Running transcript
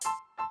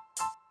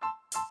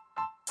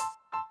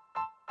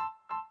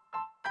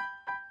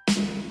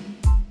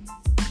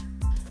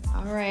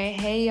All right,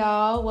 hey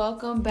y'all,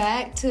 welcome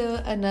back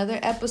to another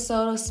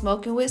episode of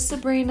Smoking with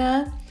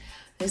Sabrina.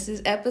 This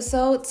is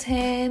episode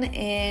 10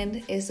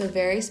 and it's a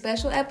very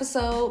special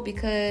episode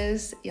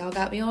because y'all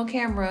got me on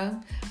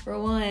camera for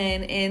one,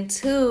 and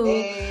two,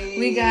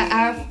 we got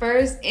our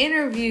first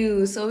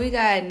interview. So we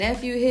got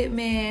Nephew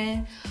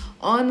Hitmann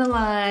on the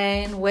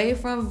line, way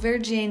from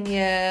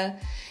Virginia,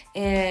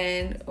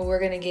 and we're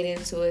gonna get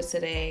into it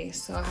today.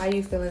 So how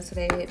you feeling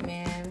today,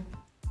 Hitmann?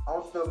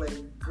 I'm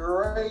feeling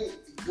great,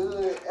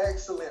 good,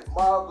 excellent,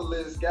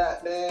 marvelous.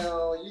 Goddamn,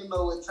 you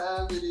know what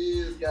time it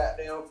is.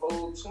 Goddamn,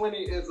 420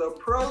 is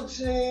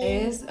approaching.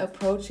 It's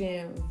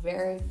approaching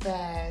very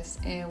fast,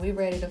 and we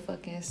ready to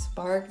fucking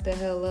spark the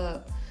hell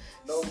up.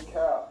 No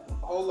cap.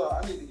 Hold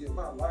on, I need to get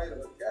my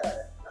lighter. God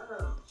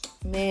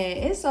damn. Man,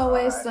 it's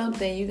always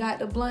something. You got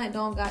the blunt,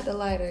 don't got the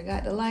lighter.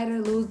 Got the lighter,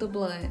 lose the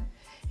blunt.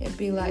 It'd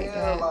be like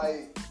that. Yeah,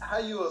 like, how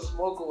you a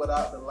smoker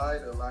without the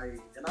lighter? Like,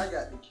 and I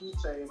got the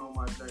keychain on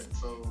my drink,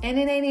 so. And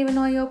it ain't even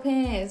on your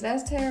pants.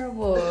 That's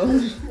terrible.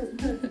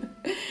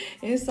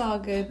 It's all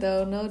good,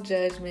 though. No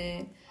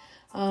judgment.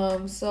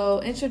 So,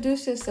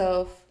 introduce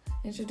yourself.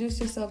 Introduce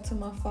yourself to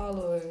my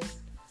followers.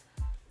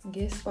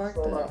 Get sparked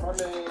up. Like, my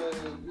name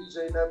is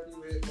DJ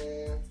Nephew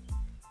Hitmann.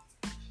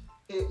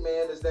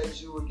 Hitmann, is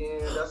that you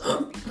again? That's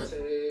my people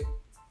tag.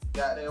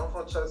 Goddamn, I'm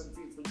from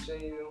Chesapeake,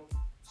 Virginia,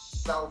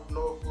 South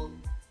Norfolk.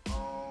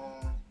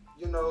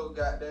 You know,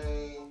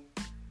 goddamn,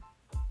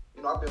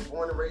 you know, I've been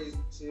born and raised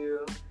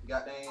here.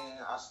 Goddamn,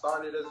 I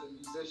started as a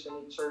musician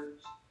in church,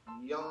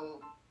 young.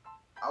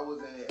 I was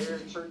in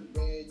every church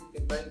band you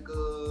can think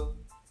of.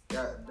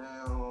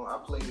 Goddamn, I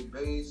played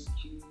bass,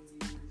 keys.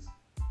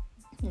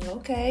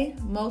 Okay,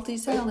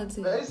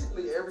 multi-talented.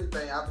 Basically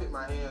everything, I put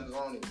my hands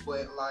on it.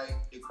 But, like,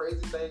 the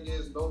crazy thing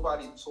is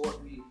nobody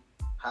taught me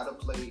how to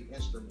play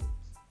instruments.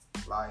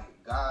 Like,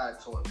 God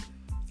taught me.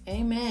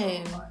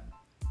 Amen. So, like,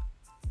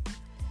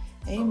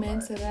 Amen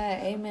to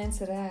that. Amen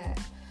to that.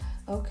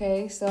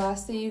 Okay, so I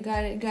see you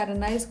got a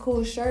nice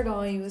cool shirt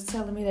on. You was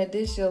telling me that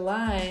this your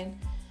line.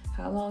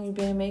 How long you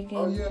been making?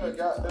 Oh yeah,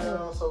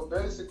 goddamn. So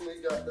basically,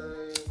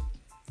 goddamn,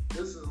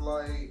 this is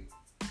like,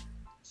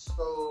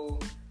 so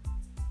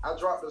I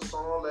dropped a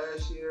song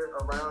last year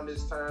around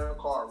this time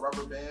called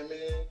Rubber Band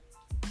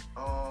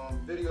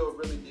Man. Video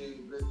really did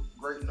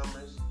great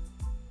numbers,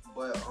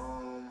 but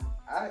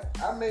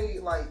I made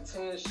like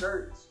 10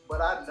 shirts,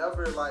 but I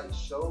never like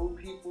showed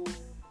people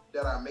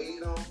that I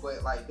made them.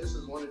 But like, this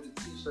is one of the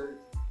t-shirts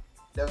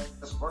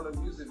that's from the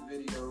music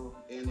video,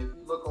 and if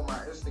you look on my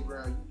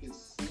Instagram, you can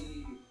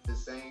see the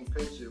same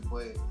picture.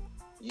 But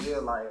yeah,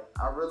 like,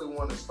 I really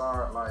want to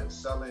start like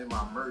selling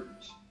my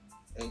merch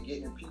and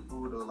getting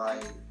people to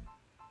like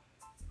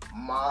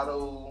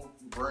model,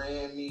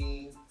 brand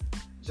me,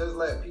 just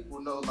let people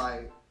know,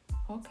 like,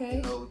 okay,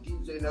 you know,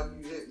 DJ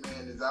Nephew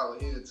Hitmann is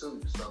out here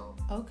too. So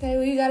okay,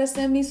 well, you gotta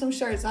send me some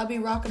shirts. I'll be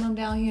rocking them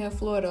down here in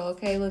Florida.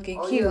 Okay, looking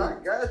cute. Yeah,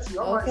 I got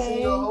you. I might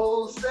see your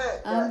whole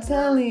set. I'm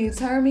telling you,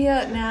 turn me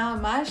up now.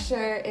 My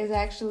shirt is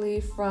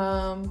actually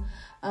from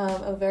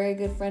a very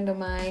good friend of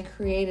mine,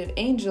 Creative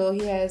Angel.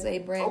 He has a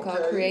brand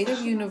called Creative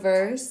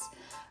Universe.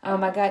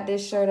 I got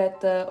this shirt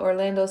at the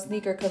Orlando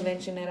Sneaker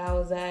Convention that I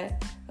was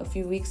at a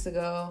few weeks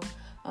ago,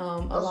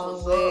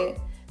 along with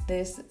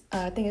this,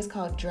 I think it's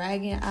called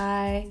Dragon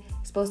Eye.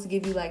 It's supposed to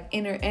give you like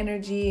inner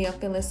energy. I'm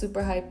feeling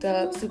super hyped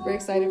up, super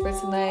excited for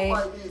tonight.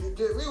 Might need to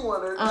get me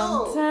one of those.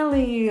 I'm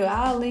telling you,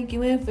 I'll link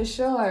you in for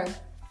sure.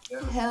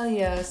 Yeah. Hell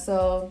yeah.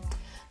 So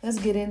let's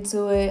get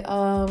into it.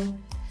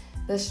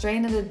 The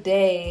strain of the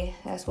day,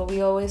 that's what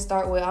we always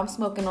start with. I'm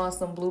smoking on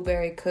some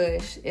blueberry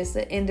Kush. It's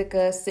an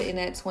indica sitting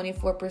at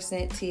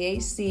 24%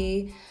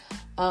 THC.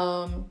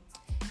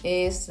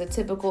 It's the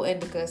typical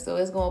indica, so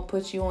it's going to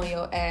put you on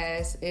your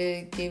ass.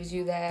 It gives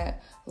you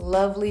that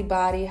lovely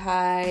body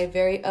high,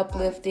 very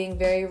uplifting,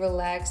 very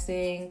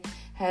relaxing,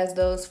 has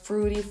those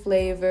fruity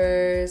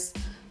flavors.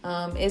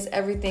 It's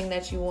everything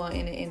that you want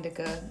in an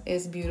indica.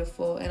 It's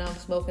beautiful, and I'm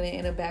smoking it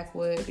in a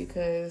backwood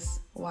because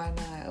why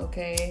not,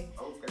 okay?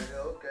 Okay.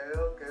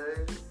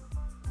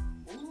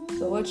 Ooh.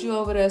 So what you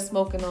over there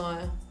smoking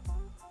on?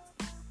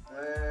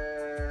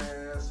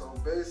 Man, so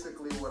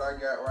basically what I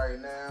got right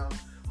now,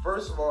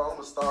 first of all, I'm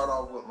going to start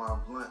off with my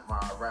blunt,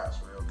 my raps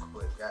real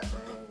quick.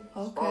 Goddamn.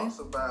 Okay. Sparks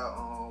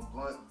about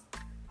blunt.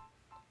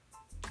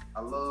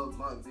 I love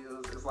blunt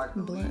bills. It's like a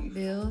Blunt leaf,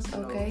 bills, you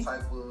know, okay.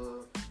 type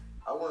of,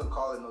 I wouldn't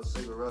call it no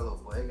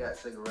cigarillo, but it got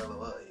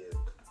cigarillo up here.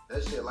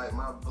 That shit like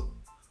my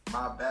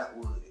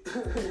backwood.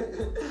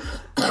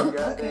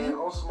 Goddamn,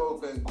 I'm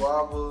smoking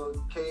guava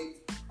cake.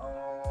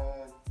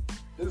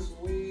 This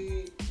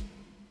weed,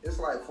 it's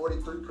like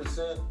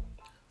 43%.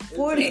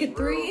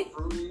 43? Real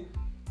fruity,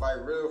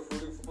 like real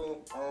fruity.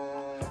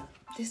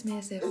 This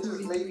man said it 43.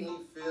 just made me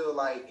feel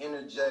like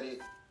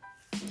energetic,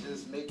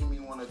 just making me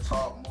want to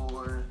talk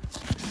more,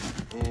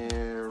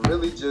 and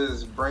really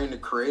just bring the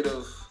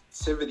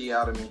creativity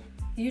out of me.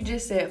 You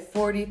just said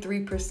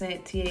 43%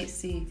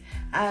 THC.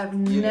 I've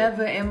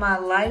never in my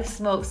life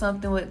smoked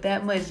something with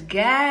that much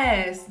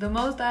gas. The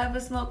most I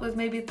ever smoked was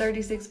maybe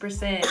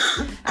 36%.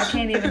 I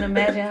can't even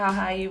imagine how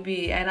high you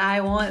be. And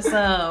I want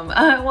some.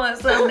 I want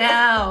some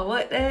now.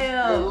 What the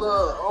hell?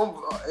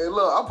 Hey,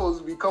 look, I'm supposed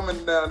to be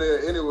coming down there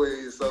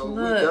anyway, so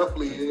we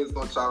definitely is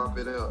going to chop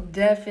it up.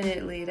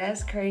 Definitely.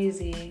 That's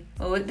crazy.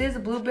 Well, with this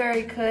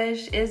blueberry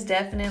Kush, it's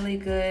definitely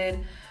good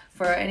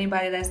for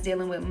anybody that's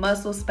dealing with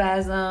muscle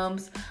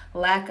spasms,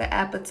 lack of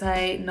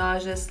appetite,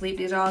 nausea, sleep.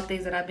 These are all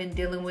things that I've been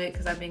dealing with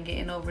because I've been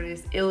getting over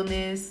this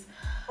illness.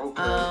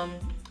 Okay.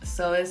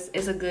 So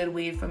it's a good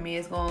weed for me.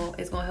 It's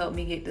gonna help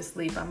me get to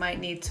sleep. I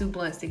might need 2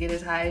 blunts to get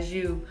as high as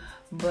you,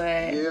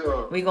 but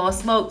we gonna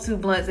smoke 2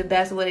 blunts if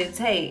that's what it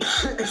takes.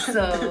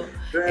 So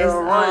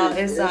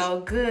it's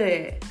all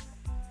good.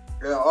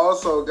 And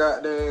also,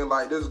 goddamn,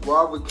 like this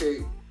guava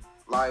cake.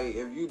 Like,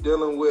 if you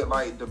dealing with,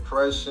 like,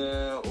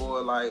 depression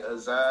or, like,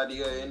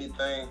 anxiety or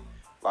anything,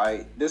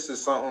 like, this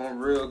is something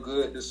real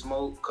good to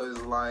smoke because,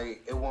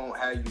 like, it won't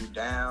have you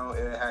down.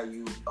 It'll have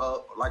you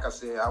up. Like I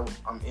said,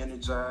 I'm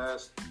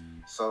energized.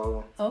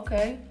 So.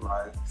 Okay.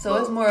 Like. So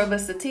it's more of a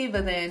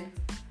sativa then?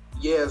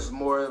 Yeah, it's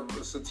more of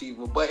a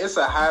sativa. But it's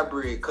a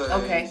hybrid because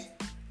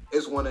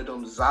it's one of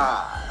them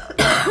za.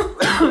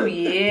 Oh,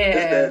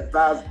 yeah. It's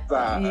that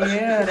za.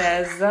 Yeah,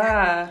 that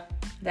za.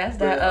 That's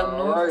that up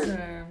north term.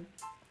 Right.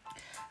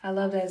 I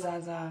love that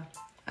Zaza.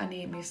 I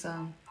need me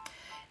some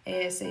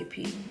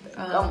ASAP.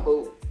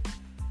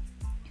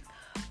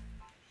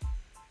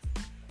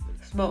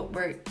 Smoke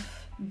break.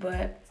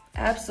 But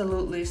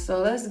absolutely. So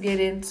let's get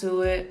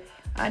into it.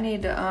 I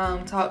need to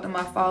talk to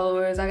my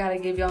followers. I gotta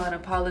give y'all an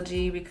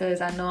apology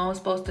because I know I'm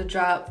supposed to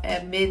drop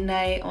at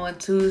midnight on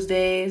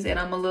Tuesdays and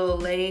I'm a little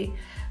late.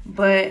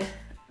 But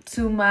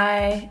to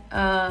my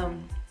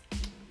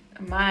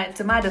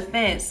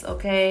defense,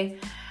 okay,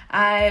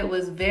 I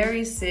was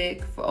very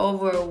sick for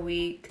over a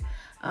week.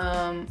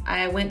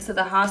 I went to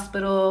the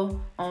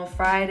hospital on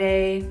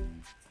Friday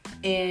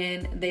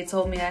and they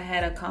told me I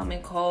had a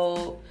common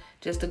cold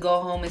just to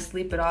go home and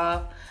sleep it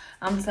off.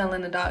 I'm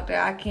telling the doctor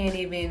I can't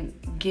even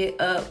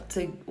get up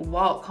to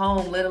walk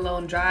home, let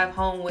alone drive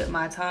home with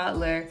my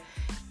toddler.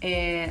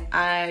 And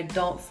I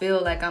don't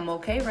feel like I'm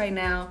okay right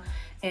now.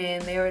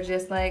 And they were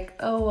just like,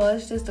 oh, well,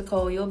 it's just a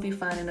cold. You'll be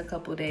fine in a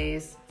couple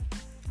days.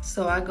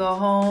 So I go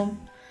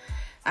home.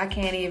 I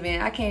can't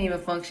even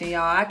function,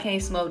 y'all. I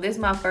can't smoke. This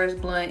is my first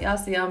blunt. Y'all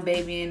see I'm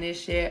babying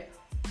this shit.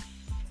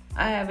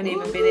 I haven't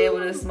even been able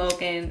to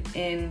smoke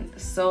in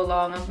so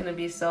long. I'm gonna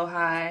be so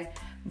high.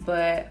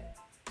 But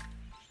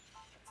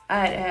I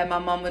had to have my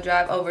mama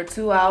drive over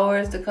 2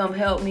 hours to come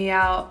help me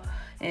out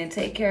and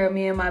take care of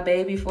me and my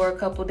baby for a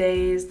couple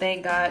days.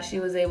 Thank God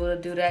she was able to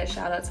do that.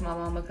 Shout out to my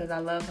mama because I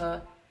love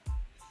her.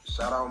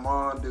 Shout out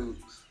Mom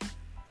Dukes.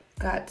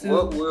 Got to.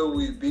 What will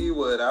we be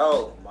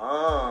without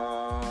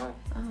Mom?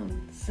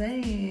 I'm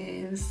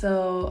saying.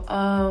 So,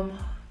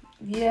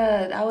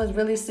 yeah, I was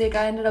really sick.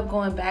 I ended up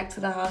going back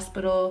to the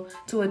hospital,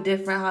 to a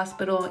different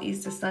hospital on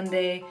Easter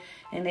Sunday.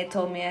 And they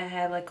told me I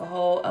had like a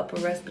whole upper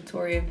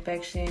respiratory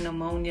infection,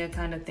 pneumonia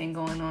kind of thing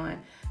going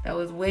on. That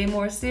was way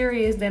more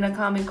serious than a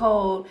common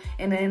cold.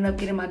 And I ended up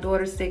getting my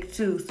daughter sick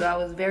too. So I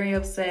was very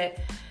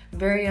upset,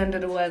 very under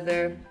the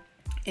weather.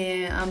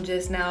 And I'm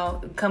just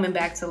now coming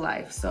back to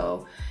life.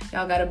 So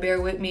y'all gotta bear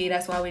with me.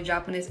 That's why we're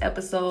dropping this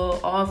episode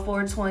on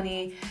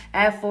 420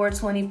 at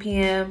 4:20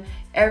 p.m.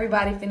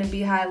 Everybody finna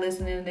be high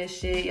listening to this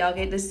shit. Y'all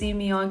get to see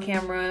me on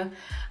camera.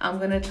 I'm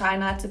gonna try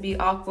not to be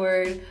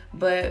awkward,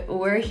 but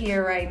we're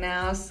here right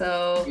now.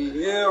 So we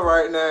here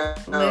right now.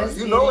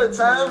 You know what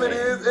time it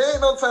is. There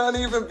ain't no time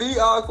to even be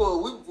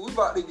awkward. We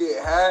about to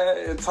get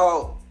high and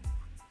talk.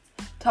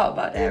 Talk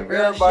about that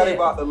real everybody shit.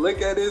 About to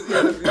look at this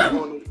interview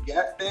on the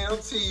goddamn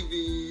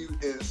TV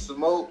and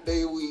smoke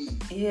they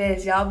weed.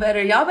 Yes, y'all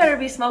better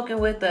be smoking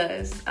with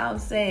us. I'm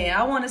saying,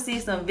 I want to see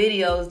some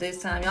videos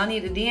this time. Y'all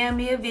need to DM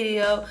me a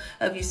video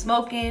of you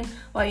smoking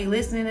while you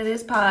listening to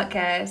this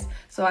podcast,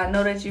 so I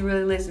know that you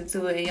really listen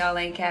to it and y'all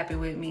ain't capping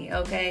with me,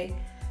 okay?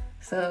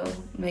 So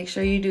make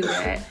sure you do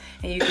that.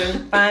 And you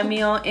can find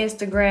me on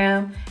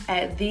Instagram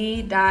at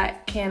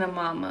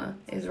the.cannamama.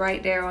 It's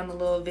right there on the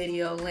little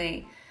video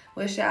link.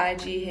 What's your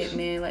IG,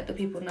 Hitman? Let the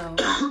people know.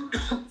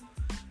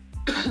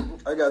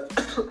 I got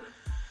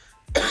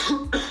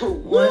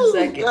 1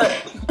 second.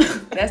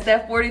 That's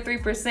that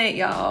 43%,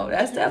 y'all.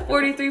 That's that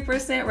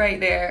 43% right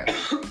there.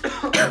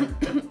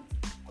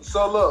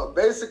 So look,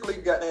 basically,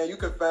 goddamn, you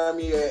can find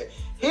me at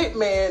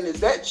Hitman. Is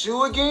that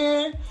you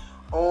again?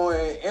 On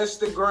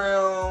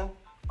Instagram,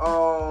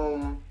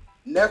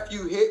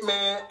 Nephew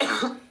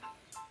Hitman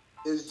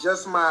is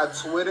just my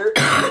Twitter.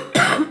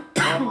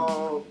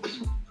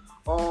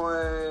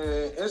 On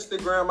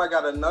Instagram, I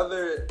got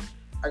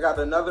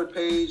another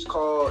page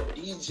called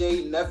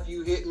DJ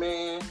Nephew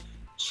Hitman,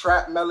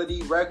 Trap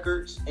Melody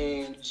Records,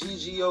 and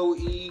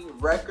GGOE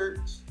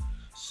Records.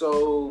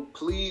 So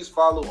please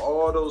follow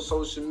all those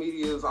social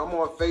medias. I'm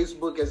on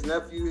Facebook as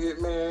Nephew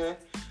Hitman.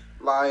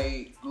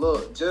 Like,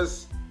 look,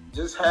 just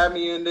just have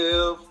me in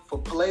there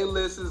for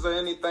playlists or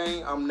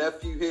anything. I'm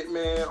Nephew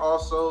Hitmann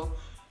also.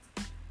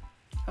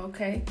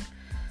 Okay.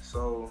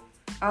 So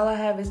all I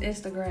have is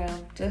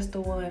Instagram, just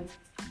the one.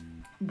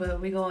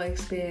 But we gonna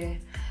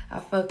expand. I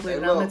fuck with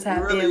it. I'm gonna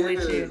tap in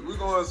with you. We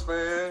gonna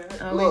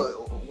expand.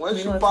 Look,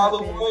 once you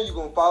follow one, you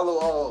gonna follow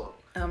all.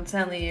 I'm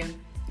telling you.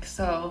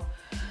 So,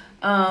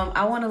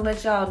 I want to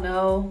let y'all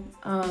know,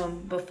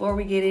 before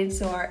we get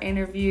into our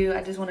interview,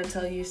 I just want to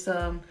tell you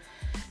some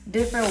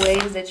different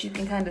ways that you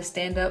can kind of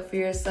stand up for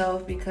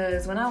yourself,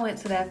 because when I went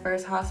to that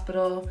first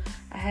hospital,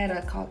 I had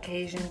a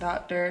Caucasian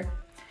doctor.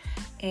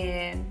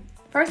 And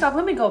first off,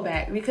 let me go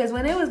back, because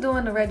when they was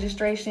doing the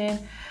registration,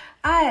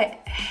 I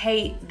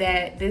hate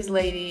that this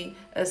lady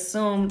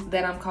assumed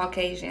that I'm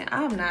Caucasian.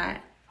 I'm not.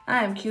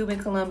 I am Cuban,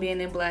 Colombian,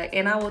 and black.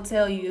 And I will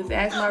tell you, if you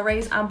ask my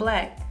race, I'm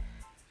black.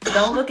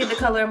 Don't look at the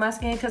color of my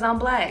skin, because I'm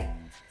black.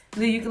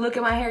 You can look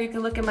at my hair, you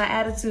can look at my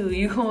attitude.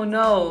 You gonna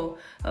know,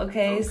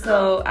 okay?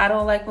 So I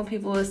don't like when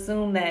people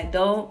assume that.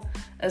 Don't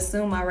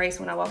assume my race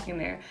when I walk in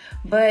there.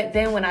 But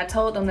then when I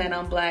told them that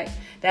I'm black,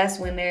 that's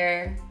when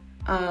their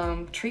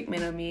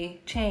treatment of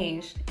me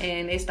changed.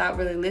 And they stopped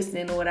really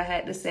listening to what I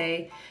had to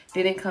say.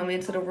 Didn't come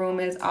into the room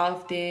as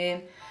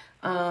often.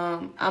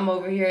 I'm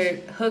over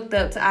here hooked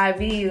up to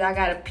IVs. I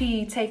gotta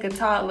pee, take a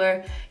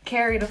toddler,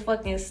 carry the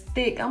fucking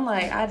stick. I'm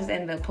like, I just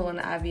ended up pulling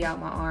the IV out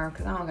my arm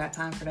because I don't got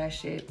time for that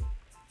shit.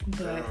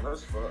 But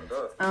that's fucked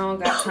up. I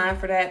don't got time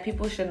for that.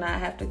 People should not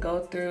have to go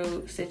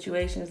through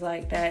situations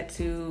like that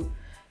to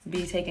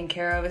be taken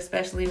care of,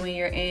 especially when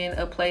you're in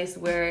a place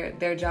where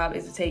their job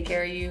is to take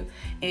care of you.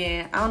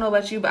 And I don't know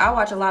about you, but I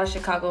watch a lot of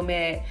Chicago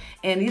Med,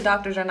 and these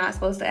doctors are not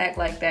supposed to act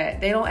like that.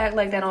 They don't act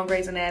like that on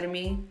Grey's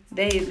Anatomy.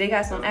 They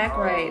got some act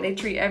right. They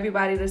treat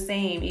everybody the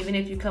same. Even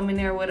if you come in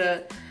there with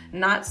a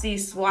Nazi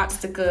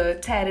swastika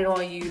tatted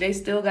on you, they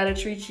still got to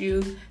treat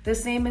you the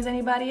same as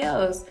anybody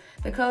else.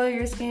 The color of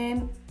your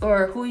skin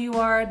or who you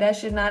are, that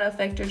should not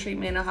affect your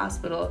treatment in a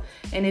hospital.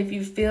 And if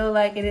you feel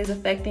like it is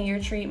affecting your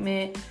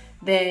treatment,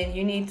 then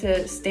you need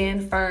to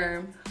stand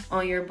firm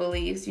on your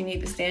beliefs. You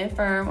need to stand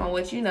firm on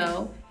what you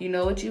know. You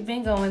know what you've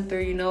been going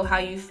through. You know how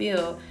you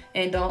feel.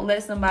 And don't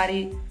let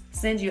somebody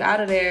send you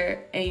out of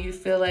there and you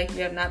feel like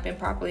you have not been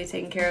properly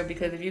taken care of,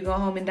 because if you go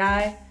home and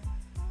die,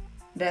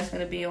 that's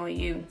going to be on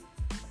you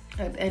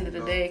at the end of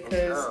the day,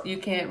 because you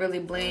can't really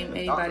blame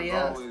anybody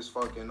else. Always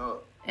fucking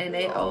up. And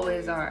they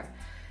always are.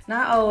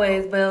 Not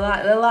always, but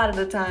a lot of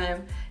the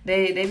time,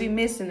 they be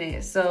missing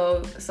it.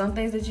 So some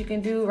things that you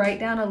can do, write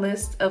down a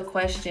list of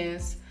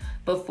questions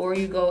before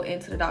you go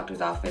into the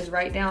doctor's office.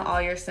 Write down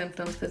all your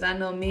symptoms, because I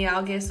know me,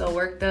 I'll get so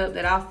worked up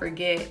that I'll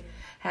forget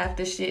half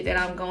the shit that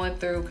I'm going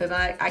through, because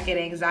I get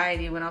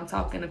anxiety when I'm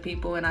talking to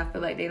people and I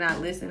feel like they're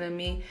not listening to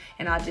me,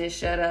 and I'll just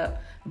shut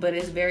up. But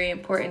it's very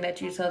important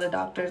that you tell the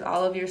doctors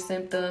all of your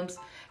symptoms,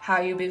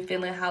 how you've been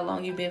feeling, how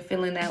long you've been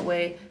feeling that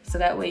way, so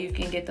that way you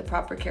can get the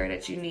proper care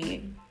that you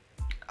need.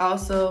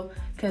 Also,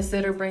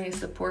 consider bringing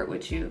support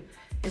with you.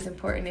 It's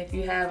important if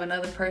you have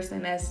another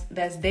person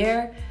that's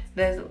there,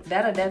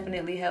 that'll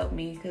definitely help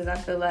me, because I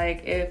feel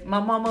like if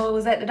my mama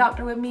was at the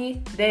doctor with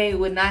me, they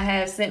would not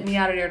have sent me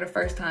out of there the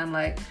first time.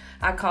 Like,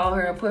 I call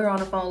her and put her on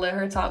the phone, let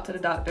her talk to the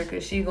doctor,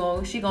 because she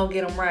gonna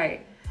get them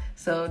right.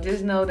 So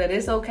just know that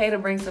it's okay to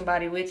bring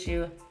somebody with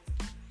you,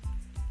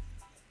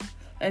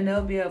 and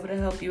they'll be able to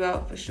help you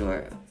out for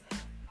sure.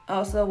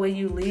 Also, when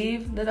you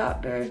leave the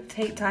doctor,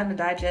 take time to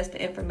digest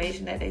the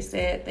information that they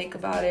said. Think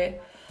about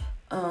it,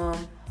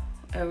 and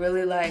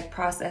really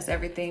process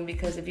everything,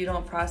 because if you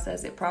don't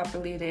process it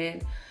properly,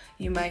 then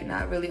you might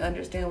not really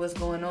understand what's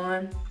going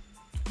on.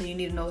 And you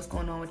need to know what's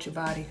going on with your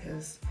body,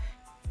 because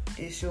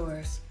it's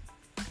yours.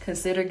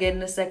 Consider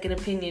getting a second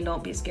opinion.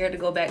 Don't be scared to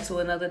go back to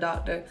another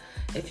doctor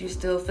if you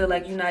still feel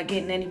like you're not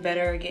getting any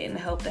better or getting the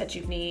help that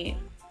you need.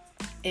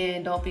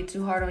 And don't be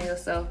too hard on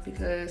yourself,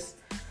 because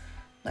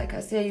like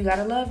I said, you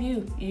gotta love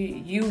you.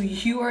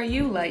 You are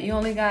you. Like, you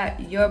only got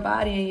your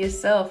body and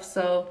yourself.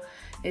 So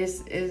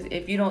it's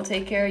if you don't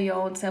take care of your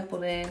own temple,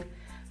 then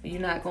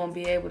you're not gonna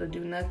be able to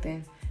do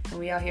nothing. And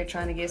we out here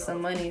trying to get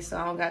some money, so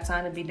I don't got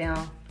time to be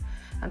down.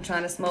 I'm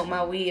trying to smoke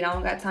my weed. I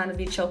don't got time to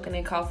be choking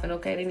and coughing,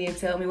 okay? They need to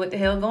tell me what the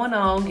hell going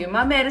on. Give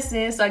my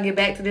medicine so I get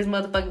back to this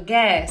motherfucking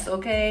gas,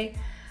 okay?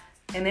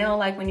 And they don't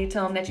like when you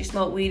tell them that you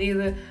smoke weed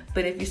either.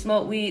 But if you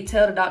smoke weed,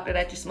 tell the doctor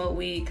that you smoke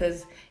weed,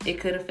 because it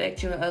could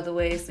affect you in other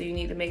ways. So you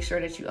need to make sure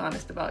that you're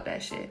honest about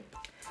that shit.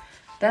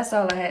 That's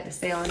all I had to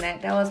say on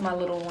that. That was my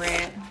little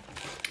rant.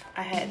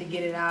 I had to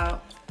get it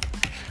out.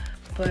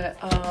 But,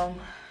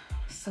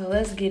 so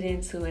let's get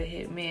into it,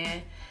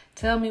 Hitman.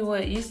 Tell me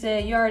what you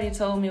said. You already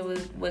told me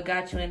what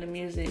got you into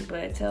music,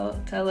 but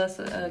tell us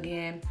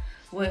again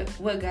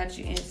what got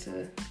you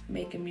into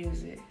making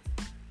music.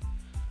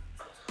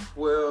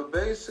 Well,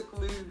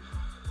 basically,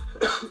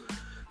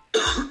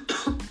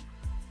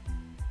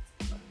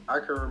 I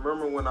can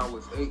remember when I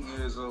was 8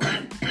 years old,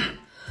 and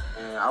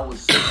I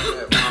was sitting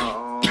at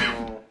my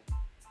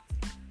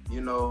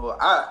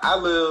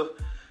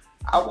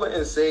I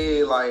wouldn't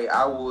say like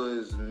I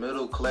was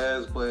middle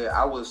class, but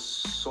I was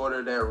sort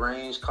of that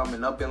range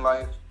coming up in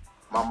life.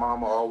 My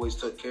mama always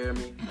took care of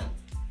me.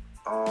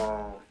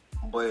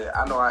 But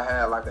I know I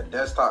had like a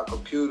desktop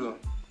computer,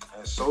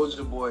 and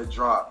Soulja Boy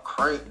dropped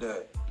Crank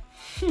That.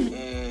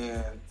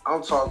 And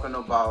I'm talking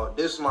about,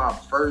 this my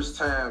first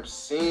time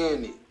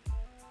seeing it.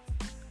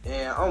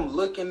 And I'm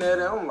looking at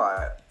it, I'm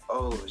like,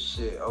 oh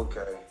shit,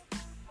 okay.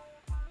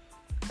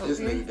 This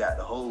nigga got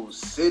the whole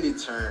city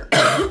turned.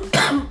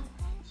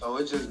 So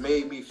it just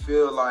made me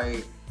feel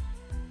like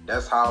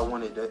that's how I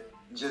wanted to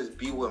just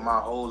be with my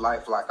whole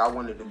life. Like, I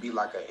wanted to be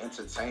like an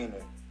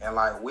entertainer. And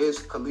like Wiz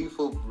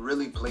Khalifa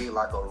really played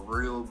like a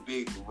real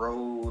big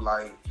role,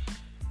 like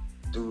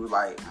through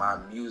like my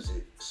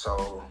music.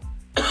 So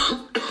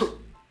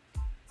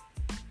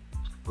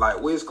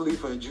like Wiz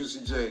Khalifa and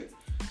Juicy J.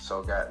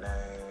 So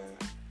goddamn,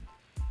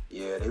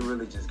 yeah, they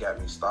really just got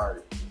me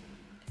started.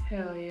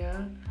 Hell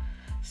yeah.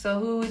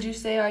 So who would you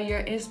say are your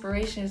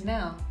inspirations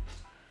now?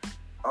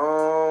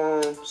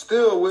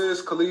 Still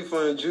Wiz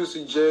Khalifa and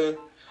Juicy J.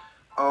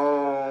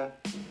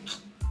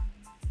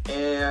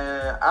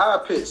 And I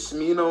put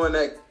Smino in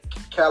that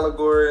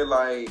category.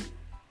 Like,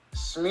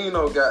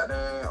 Smino,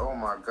 goddamn, oh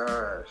my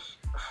gosh.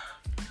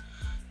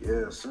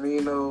 Yeah,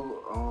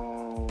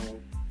 Smino,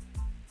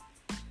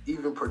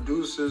 even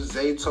producers,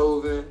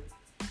 Zaytoven,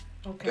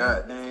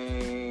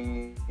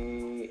 goddamn,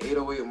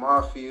 808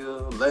 Mafia,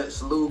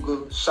 Lex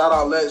Luger. Shout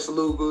out Lex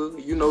Luger.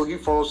 You know, he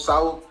from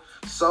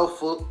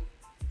Suffolk.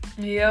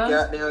 Yeah.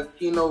 Goddamn,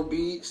 Keno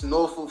Beats,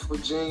 Norfolk,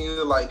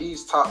 Virginia. Like,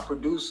 these top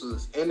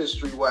producers,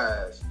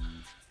 industry-wise.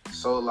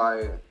 So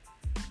like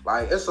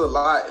it's a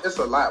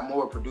lot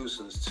more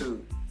producers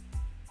too.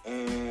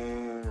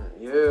 And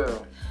yeah,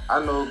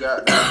 I know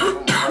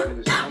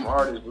goddamn some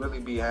artists really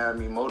be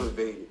having me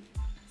motivated.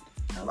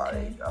 Okay.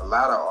 Like a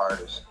lot of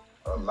artists.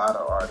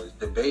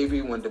 The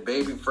Baby, when the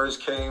Baby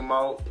first came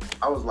out,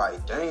 I was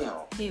like,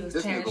 damn,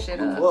 this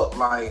nigga blew up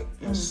like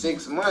in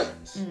 6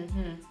 months.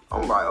 Mm-hmm.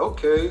 I'm like,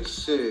 okay,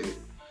 shit.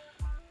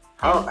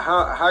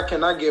 How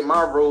can I get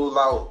my role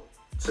out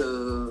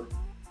to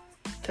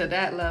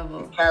that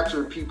level,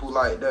 capture people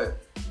like that?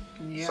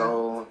 Yeah.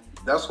 So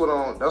that's what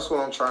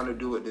I'm trying to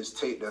do with this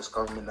tape that's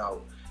coming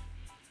out.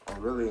 I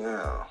really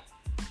am.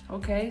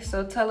 Okay,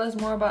 so tell us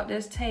more about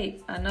this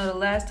tape. I know the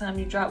last time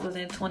you dropped was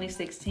in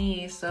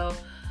 2016, so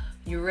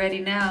you ready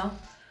now?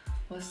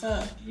 What's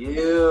up?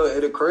 Yeah,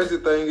 and the crazy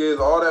thing is,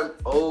 all that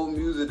old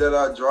music that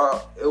I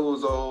dropped, it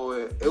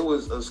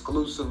was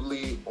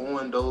exclusively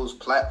on those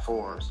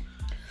platforms.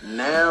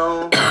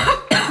 Now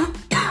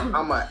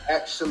I'ma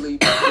actually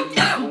be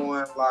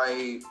on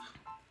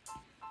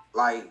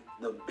like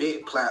the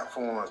big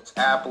platforms: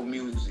 Apple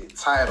Music,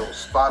 Tidal,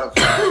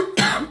 Spotify,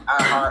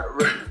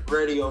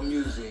 iHeartRadio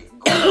Music,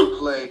 Google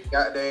Play.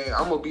 Goddamn,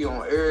 I'm gonna be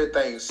on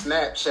everything.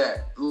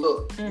 Snapchat.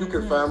 Look, you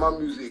can find my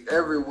music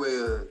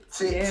everywhere.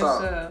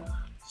 TikTok. Yes,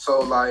 so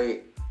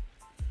like,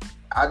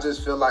 I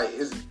just feel like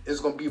it's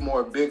gonna be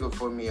more bigger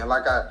for me. And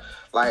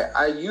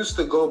I used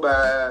to go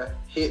by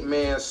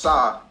Hitman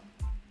Sa.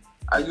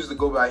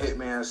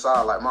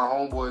 Like, my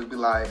homeboys be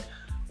like,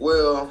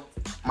 well,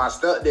 my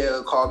stepdad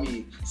would call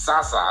me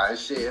Sasa and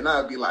shit. And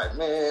I'd be like,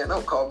 man,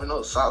 don't call me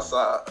no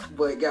Sasa.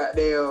 But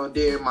goddamn,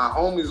 then my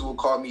homies would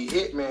call me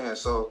Hitman.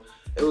 So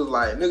it was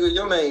like, nigga,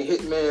 your name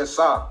Hitman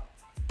Sa.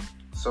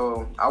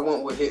 So I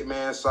went with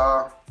Hitman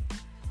Sa.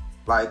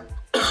 Like,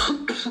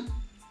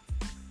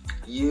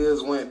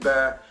 years went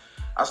by.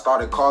 I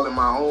started calling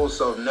my own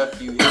self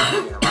Nephew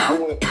Hitman.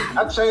 Like,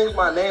 I changed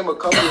my name a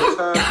couple of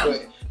times,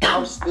 but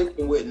I'm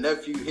sticking with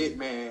Nephew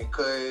Hitman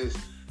because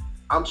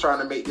I'm trying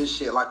to make this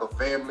shit like a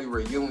family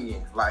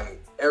reunion.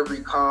 Like,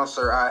 every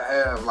concert I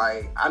have,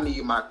 like, I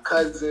need my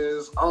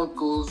cousins,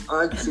 uncles,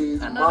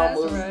 aunties,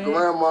 mamas,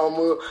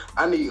 grandmama.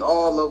 I need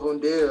all of them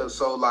there.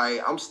 So,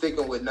 like, I'm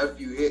sticking with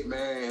Nephew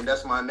Hitman, and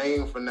that's my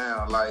name for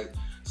now. Like,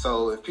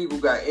 so if people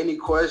got any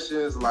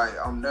questions, like,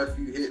 I'm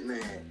Nephew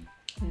Hitman.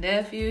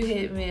 Nephew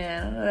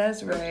Hitman. Oh,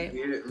 that's right.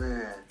 Nephew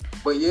Hitman.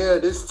 But yeah,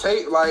 this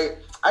tape, like,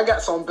 I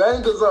got some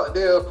bangers up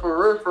there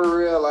for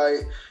real.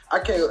 Like, I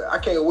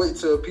can't wait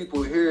till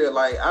people hear it.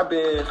 Like, I've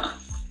been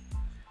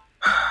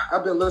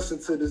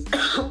listening to this.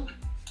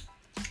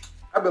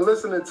 I've been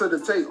listening to the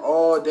tape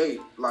all day,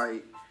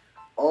 like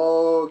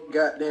all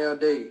goddamn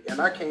day, and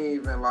I can't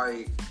even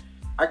lie.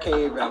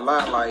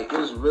 Like,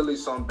 it's really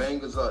some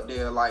bangers up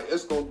there. Like,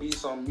 it's gonna be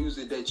some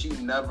music that you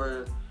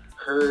never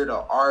heard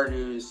an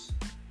artist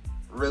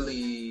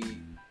really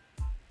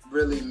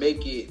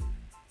make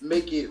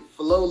it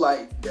flow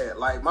like that.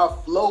 Like, my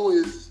flow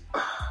is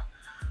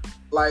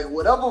like,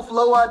 whatever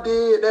flow I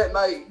did that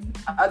night,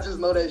 I just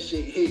know that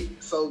shit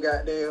hit. So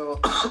goddamn,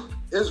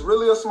 it's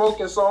really a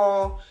smoking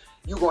song.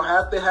 You gonna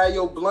have to have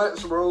your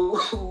blunts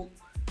rolled,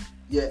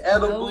 your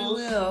edibles.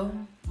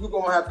 You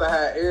gonna have to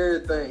have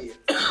everything.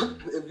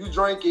 If you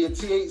drinking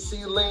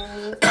THC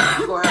lean,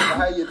 you gonna have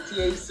to have your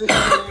THC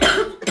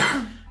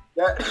lean.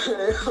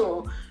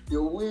 Goddamn,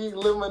 your weed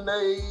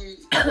lemonade.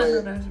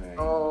 But, that's right.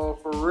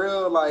 For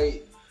real,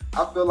 like,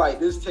 I feel like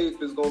this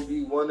tape is gonna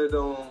be one of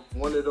them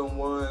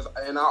ones.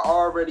 And I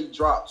already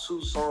dropped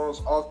 2 songs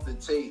off the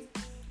tape,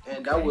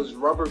 and that was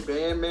Rubber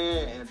Band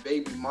Man and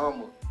Baby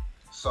Mama.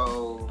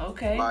 So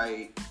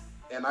like,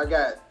 and I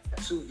got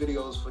 2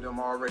 videos for them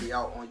already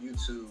out on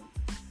YouTube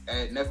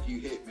at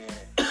Nephew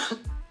Hitmann.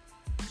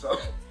 So.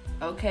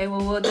 Okay, well,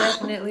 we'll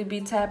definitely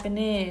be tapping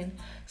in.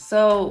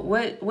 So,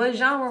 what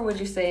genre would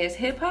you say is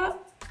hip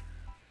hop?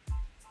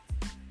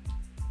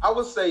 I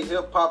would say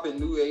hip hop and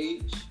new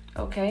age.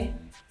 Okay,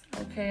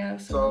 absolutely.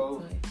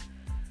 So,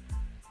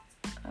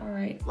 all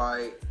right.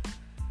 Like,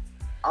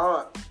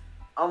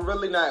 I'm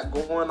really not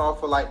going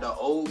off of like the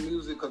old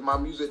music because my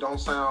music don't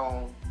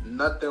sound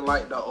nothing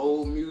like the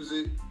old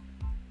music.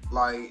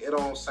 Like, it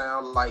don't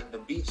sound like the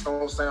beats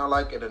don't sound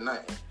like it or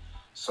nothing.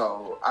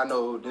 So I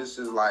know this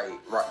is like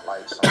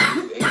some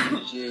new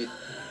age shit.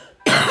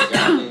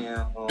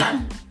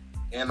 Goddamn,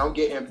 and I'm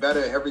getting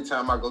better every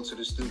time I go to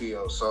the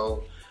studio.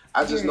 So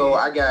I just know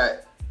I got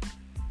an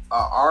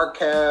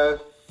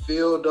archive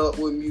filled up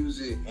with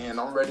music and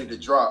I'm ready to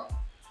drop.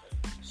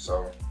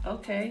 So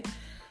okay.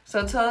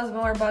 So tell us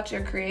more about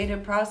your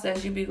creative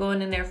process. You be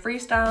going in there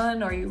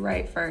freestyling or you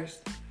write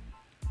first?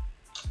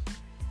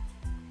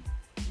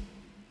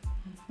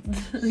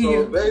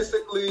 So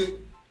basically,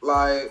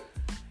 like,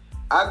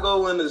 I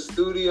go in the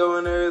studio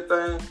and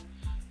everything.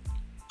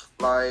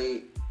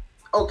 Like,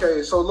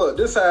 okay, so look,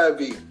 this how it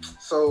be.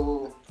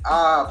 So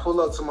I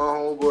pull up to my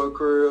homeboy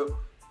crib.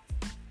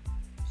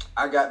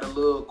 I got the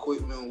little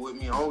equipment with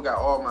me. I don't got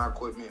all my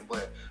equipment,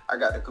 but I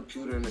got the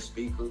computer and the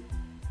speaker.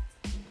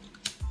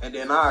 And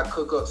then I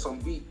cook up some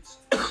beats.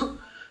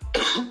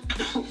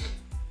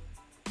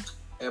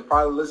 And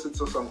probably listen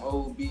to some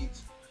old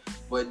beats.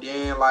 But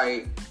then,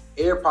 like,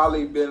 it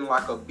probably been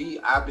like a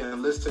beat I've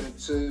been listening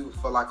to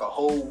for like a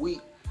whole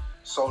week.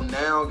 So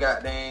now,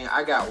 goddamn,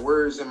 I got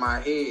words in my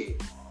head.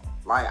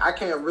 Like, I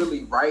can't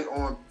really write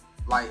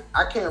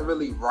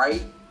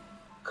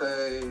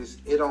because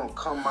it don't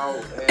come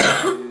out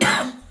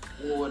as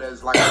fluid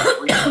as like a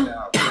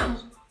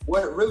freestyle.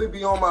 What really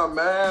be on my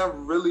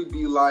mind really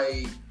be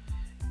like,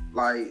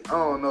 I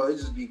don't know, it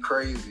just be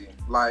crazy.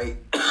 Like,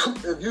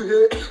 if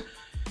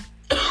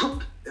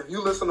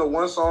you listen to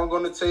one song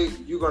on the tape,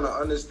 you're gonna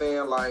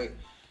understand like,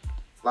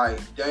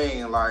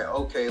 dang, like,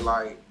 okay,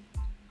 like,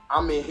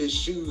 I'm in his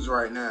shoes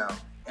right now.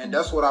 And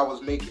that's what I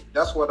was making.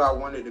 That's what I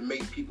wanted to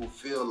make people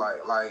feel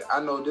like. Like, I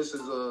know this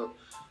is a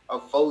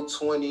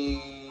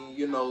 420,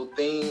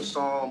 theme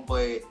song,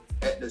 but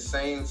at the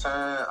same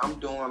time, I'm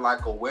doing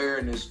like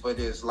awareness for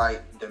this,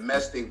 like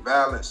domestic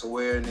violence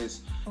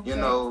awareness, okay.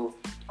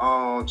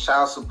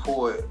 Child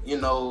support,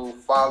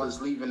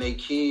 fathers leaving their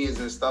kids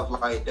and stuff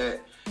like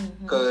that.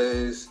 Mm-hmm.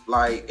 Cause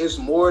like, it's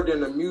more than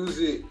the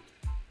music.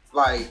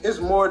 Like, it's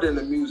more than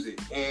the music,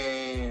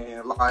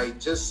 and like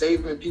just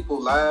saving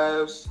people's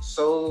lives,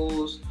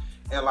 souls,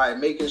 and like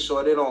making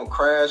sure they don't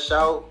crash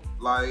out.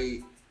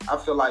 Like, I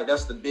feel like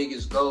that's the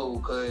biggest goal,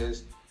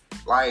 cause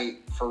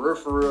like for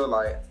real,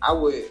 like I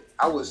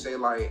would say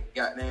like,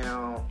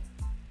 goddamn,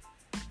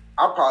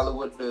 I probably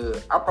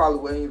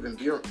wouldn't even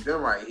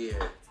been right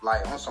here.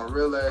 Like, on some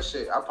real ass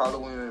shit, I probably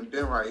wouldn't even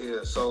been right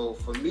here. So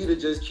for me to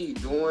just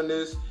keep doing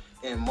this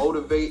and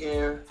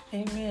motivating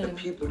Amen. The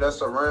people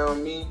that's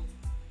around me,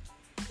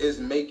 is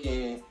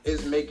making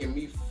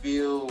me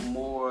feel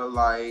more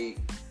like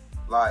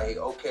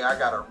okay, I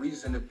got a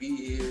reason to be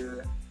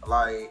here.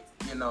 Like,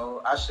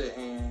 I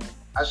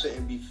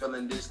shouldn't be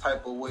feeling this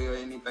type of way or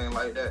anything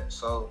like that.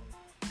 So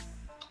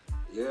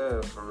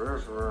yeah, for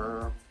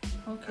real.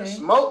 Okay. And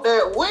smoke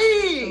that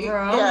weed.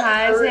 Bro, I'm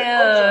high as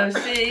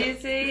hell. Shit, you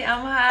see,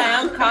 I'm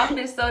high. I'm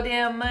coughing so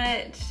damn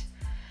much.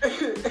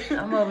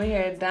 I'm over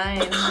here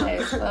dying high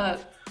as fuck.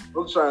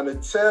 I'm trying to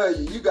tell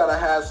you, you gotta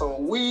have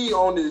some weed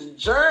on this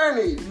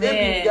journey. It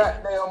be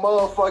goddamn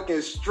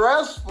motherfucking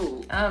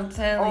stressful. I'm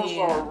telling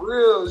you. On some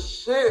real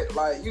shit.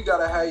 Like, you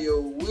gotta have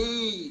your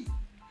weed.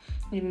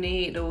 You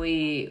need the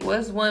weed.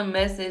 What's one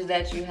message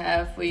that you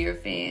have for your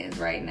fans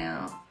right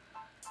now?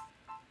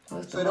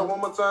 Say that one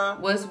more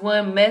time. What's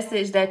one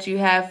message that you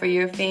have for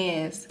your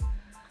fans?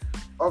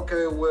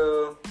 Okay,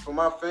 well, for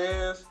my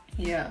fans.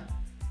 Yeah.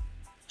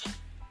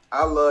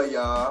 I love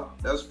y'all.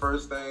 That's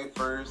first thing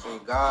first,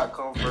 and God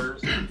come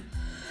first.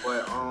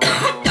 But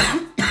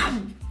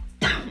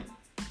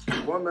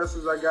one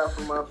message I got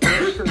from my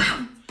fans,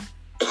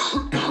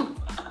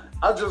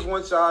 I just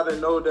want y'all to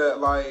know that,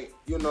 like,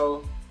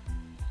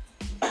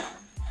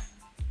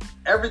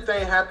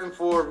 everything happened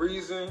for a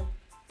reason.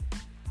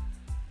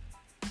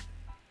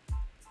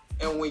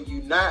 And when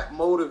you're not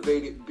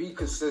motivated, be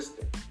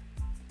consistent.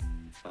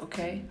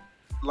 Okay.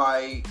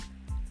 Like,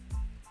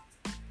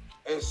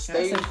 and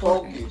stay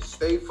focused.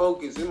 Stay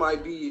focused. It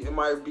might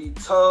be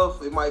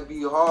tough. It might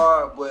be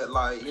hard, but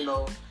like,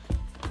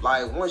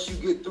 like once you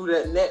get through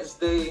that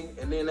next day,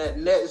 and then that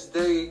next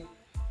day,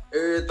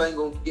 everything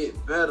gonna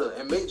get better.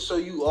 And make sure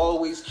you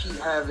always keep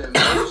having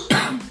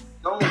motion.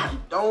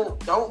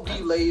 Don't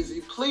be lazy.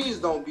 Please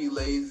don't be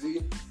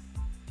lazy.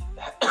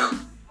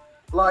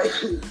 Like,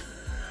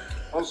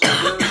 on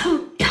some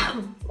real,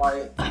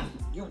 like,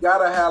 you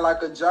gotta have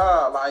like a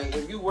job. Like,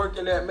 if you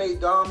working at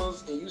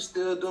McDonald's and you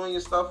still doing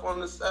your stuff on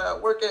the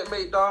side, work at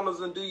McDonald's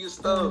and do your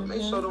stuff. Mm-hmm.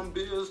 Make sure them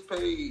bills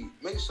paid.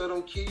 Make sure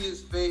them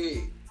kids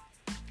fed.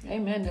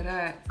 Amen to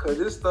that. Cause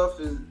this stuff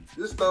is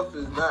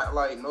not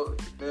like no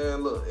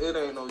man. Look, it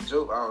ain't no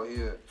joke out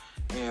here.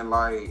 And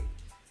like,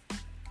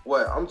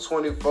 what? I'm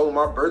 24.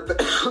 My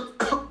birthday,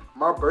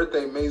 my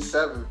birthday May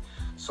 7th.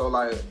 So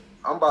like,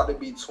 I'm about to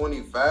be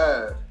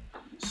 25.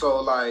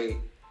 So like,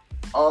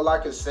 all I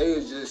can say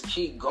is just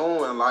keep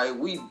going. Like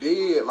we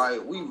big.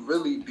 Like we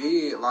really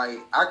big. Like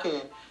I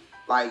can.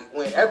 Like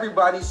when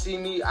everybody see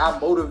me, I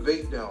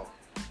motivate them.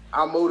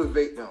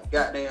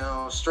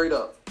 Goddamn, straight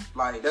up.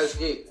 Like that's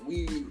it.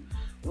 We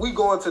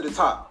going to the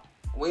top.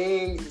 We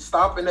ain't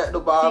stopping at the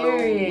bottom.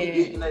 Period.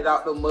 We getting it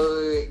out the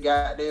mud.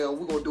 Goddamn,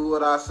 we gonna do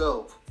it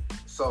ourselves.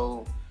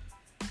 So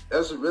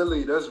that's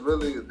really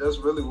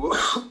what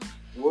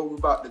what we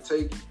about to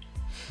take.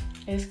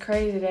 It's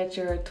crazy that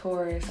you're a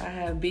Taurus. I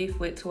have beef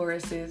with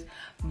Tauruses,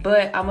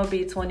 but I'm gonna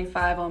be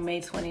 25 on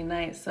May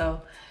 29th.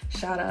 So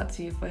shout out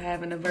to you for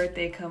having a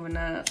birthday coming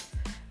up.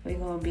 We're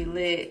gonna be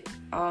lit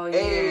all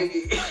year.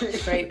 Hey.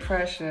 Straight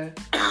pressure.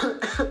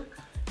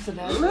 So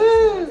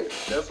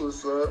that's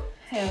what's up.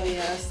 Hell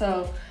yeah.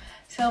 So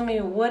tell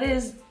me, what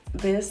is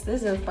this?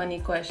 This is a funny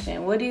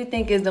question. What do you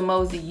think is the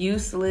most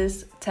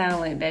useless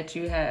talent that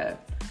you have?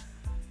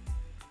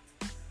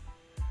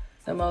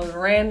 The most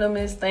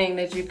randomest thing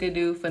that you could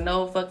do for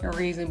no fucking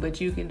reason,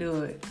 but you can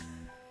do it.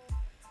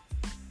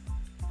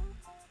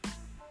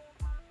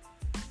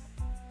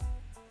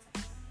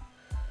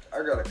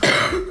 I got a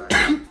couple of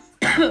things.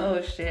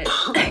 Oh shit.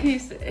 You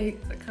said a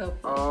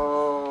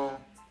couple.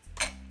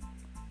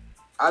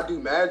 I do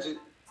magic.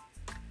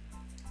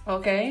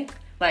 Okay.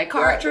 Like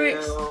card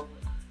tricks?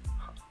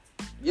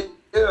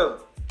 Yeah.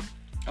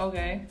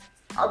 Okay.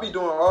 I be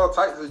doing all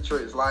types of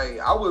tricks. Like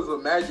I was a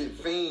magic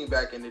fiend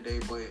back in the day,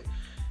 but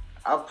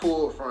I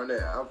pulled from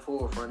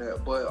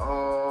that. But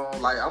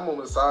like I'm a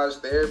massage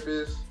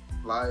therapist.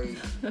 Like,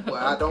 but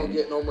I don't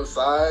get no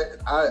massage.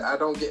 I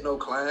don't get no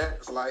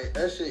clients. Like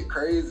that shit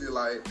crazy.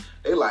 Like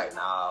they like,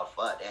 nah,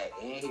 fuck that.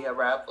 Ain't he a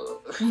rapper?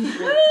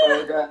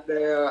 So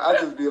goddamn, I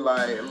just be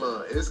like,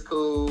 look, it's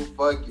cool,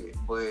 fuck it.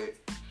 But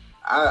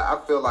I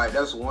feel like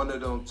that's one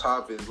of them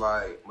topics,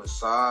 like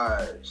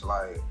massage.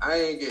 Like I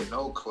ain't get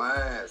no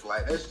clients.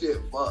 Like that shit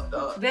fucked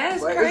up.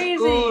 That's but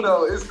crazy.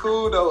 It's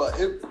cool though.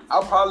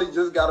 I probably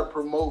just gotta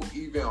promote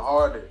even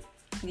harder.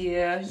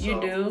 Yeah,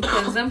 you do.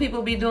 Because some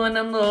people be doing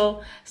them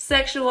little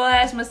sexual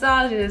ass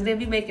massages. They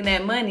be making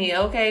that money,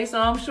 okay? So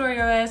I'm sure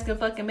your ass can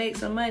fucking make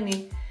some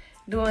money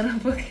doing a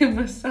fucking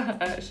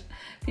massage.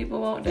 People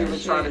want that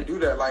shit. Trying to do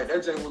that. Like,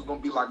 that thing was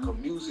going to be like a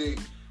music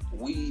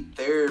weed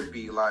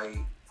therapy. Like,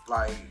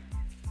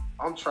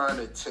 I'm trying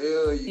to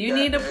tell you. You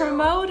need to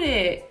promote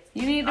it.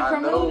 You need to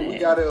promote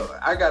it.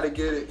 I gotta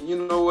get it.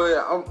 You know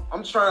what?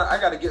 I'm trying. I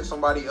gotta get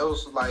somebody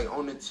else like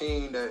on the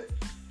team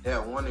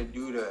that want to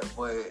do that.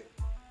 But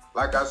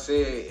like I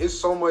said, it's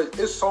so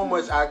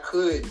much I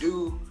could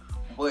do,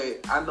 but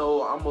I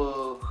know I'm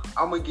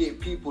gonna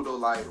get people to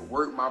like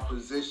work my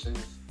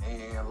positions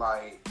and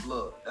like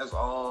look, that's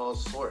all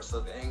sorts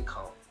of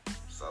income.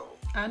 So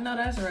I know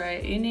that's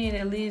right. You need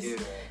at least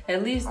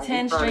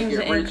 10 streams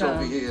of income.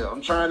 Over here.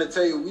 I'm trying to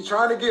tell you, we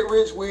trying to get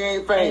rich. We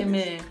ain't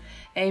famous.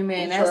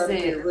 Amen. That's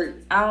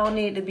it. I don't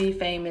need to be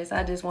famous.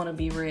 I just want to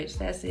be rich.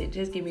 That's it.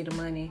 Just give me the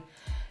money.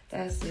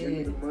 That's it. Give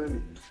me the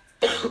money.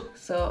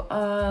 So,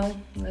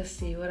 let's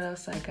see what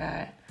else I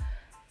got.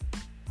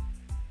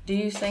 Do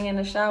you sing in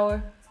the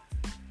shower?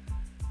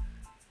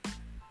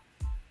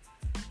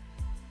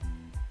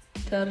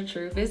 Tell the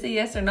truth. It's a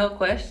yes or no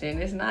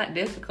question. It's not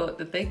difficult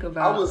to think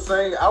about. I was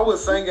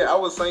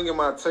singing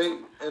my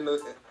tape in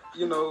the,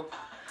 you know.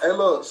 Hey,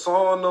 look,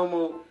 song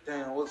number.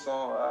 Damn, what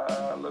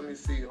song? Let me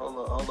see.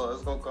 Hold on.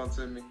 It's gonna come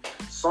to me.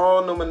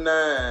 Song number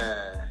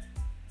 9.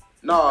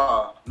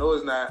 Nah, no,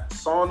 it's not.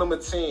 Song number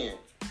 10.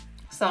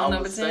 Song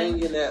number 10. I was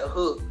singing that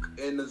hook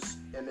in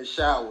the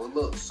shower.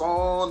 Look,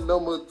 song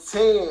number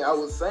 10. I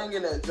was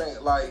singing that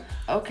thing like.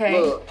 Okay.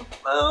 Look,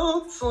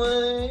 about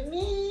 20.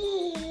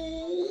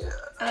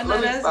 I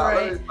know that's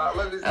right.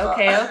 Let me stop.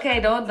 Okay.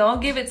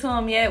 Don't give it to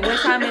him yet. What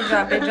time it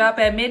drop? It drop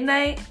at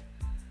midnight?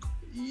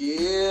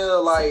 Yeah,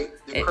 like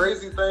the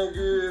crazy thing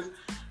is,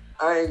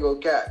 I ain't gonna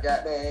cap.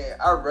 Goddamn,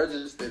 I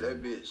registered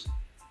that bitch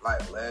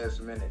like last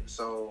minute,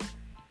 so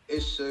it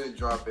should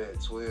drop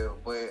at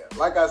 12. But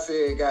like I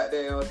said,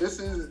 goddamn, this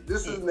is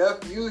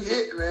Nephew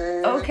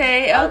Hitmann.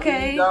 Okay.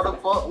 You gotta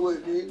fuck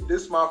with me.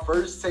 This is my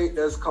first tape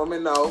that's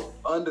coming out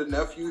under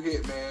Nephew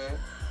Hitmann.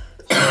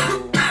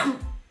 So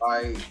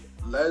like,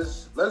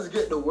 let's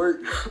get to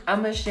work.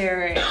 I'ma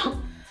share it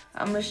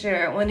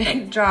when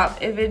it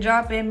drop. If it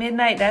drop at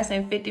midnight, that's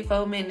in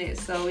 54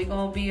 minutes. So we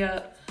gonna be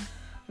up.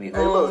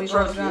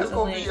 Trust me, it's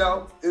gonna be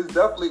out. It's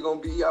definitely gonna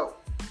be out.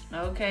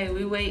 Okay,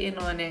 we waiting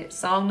on it.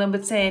 Song number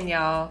 10,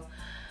 y'all.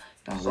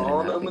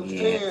 Song number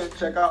 10.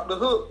 Check out the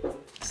hook.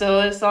 So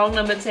is song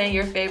number 10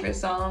 your favorite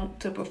song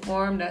to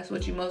perform? That's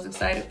what you're most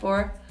excited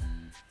for?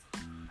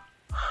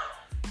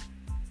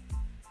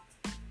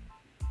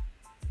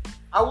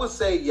 I would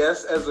say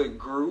yes as a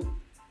group,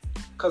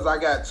 because I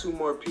got 2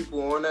 more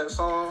people on that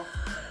song.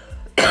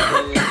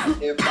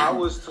 And if I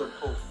was to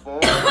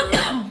perform,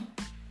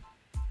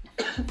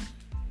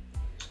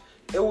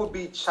 it it would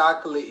be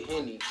Chocolate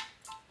Henny.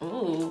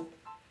 Ooh,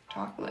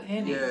 Chocolate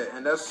Henny. Yeah,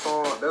 and that's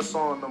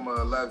song number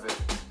 11.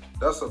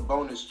 That's a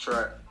bonus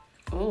track.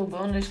 Ooh,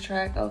 bonus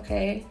track.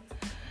 Okay,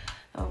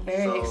 I'm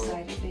very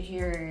excited to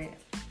hear it.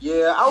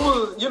 Yeah, I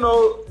was,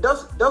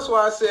 that's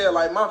why I said,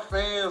 like, my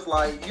fans,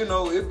 like,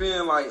 it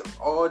been, like,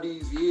 all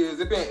these years.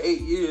 It been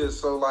 8 years,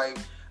 so, like,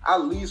 I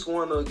at least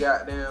want to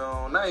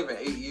goddamn, not even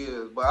 8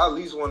 years, but I at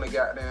least want to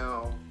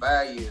goddamn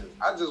 5 years.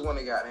 I just want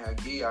to goddamn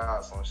give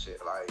y'all some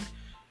shit,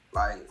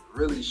 like,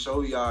 really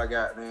show y'all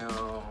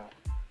goddamn,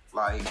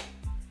 like,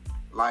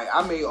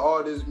 I made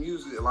all this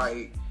music,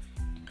 like,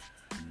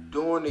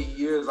 during the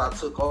years I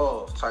took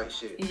off type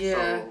shit.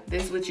 Yeah, so,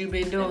 this is what you've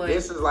been doing.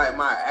 This is like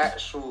my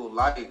actual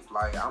life.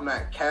 Like, I'm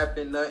not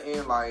capping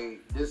nothing. Like,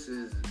 this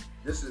is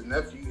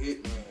Nephew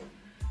Hitmann.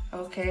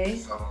 Okay.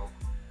 So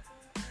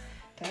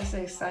that's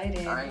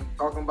exciting. I ain't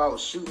talking about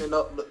shooting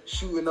up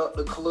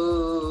the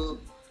club,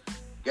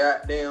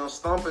 goddamn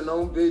stomping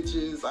on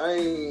bitches. I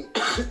ain't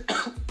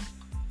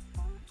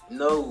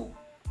no.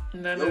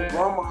 Your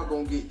grandma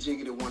gonna get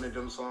jiggy to one of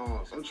them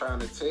songs. I'm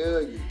trying to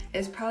tell you.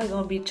 It's probably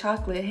gonna be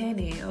Chocolate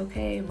Henny,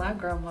 okay? My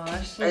grandma,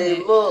 shit. Hey,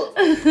 look,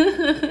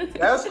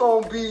 that's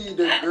gonna be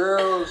the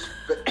girls.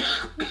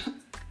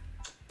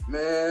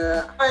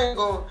 Man, I ain't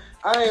gonna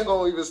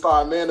even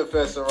start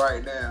manifesting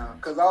right now,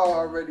 cause I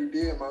already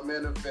did my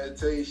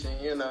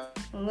manifestation.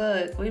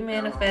 Look, we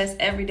manifest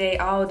every day,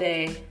 all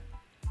day.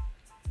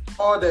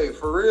 All day,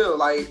 for real.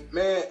 Like,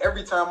 man,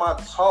 every time I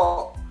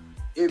talk,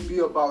 it be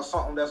about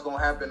something that's gonna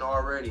happen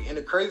already. And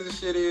the crazy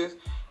shit is,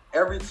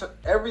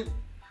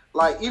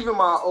 like, even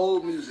my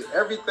old music,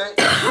 everything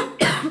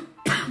I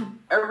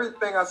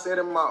said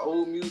in my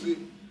old music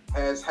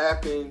has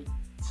happened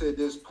to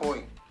this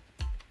point.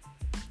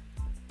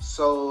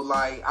 So,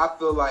 like, I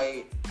feel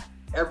like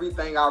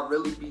everything I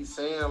really be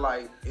saying,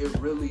 like, it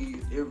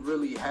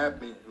really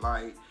happened.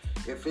 Like,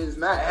 if it's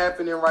not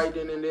happening right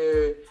then and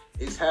there,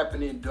 it's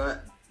happening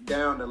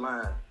down the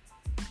line.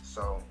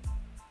 So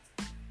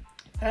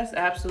that's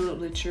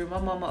absolutely true. My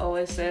mama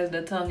always says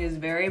the tongue is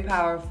very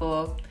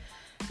powerful.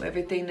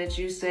 Everything that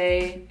you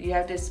say, you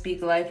have to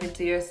speak life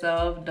into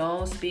yourself.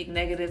 Don't speak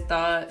negative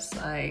thoughts.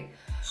 Like,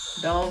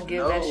 don't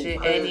give that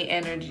shit any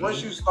energy.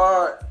 Once you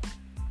start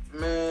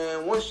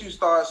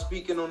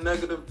speaking on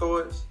negative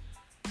thoughts,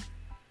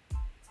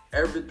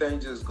 everything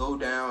just go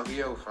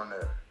downhill from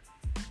there.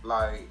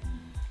 Like,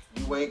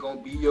 you ain't gonna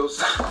be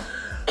yourself.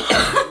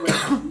 You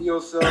ain't gonna be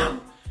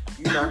yourself.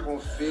 You're not gonna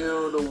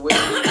feel the way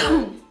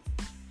you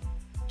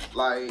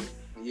like,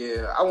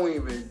 yeah, I won't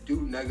even do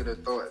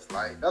negative thoughts.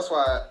 Like, that's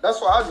why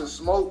I just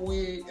smoke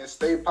weed and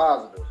stay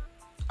positive.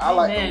 I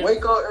like to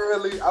wake up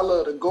early. I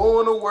love to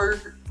go into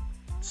work,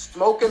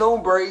 smoking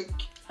on break,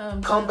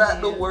 come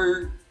back to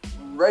work,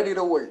 ready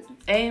to work.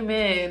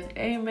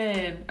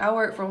 Amen. I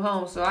work from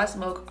home, so I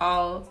smoke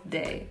all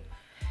day.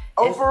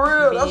 Oh, it's for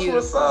real? Beautiful.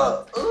 That's what's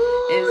up.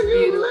 Ooh, it's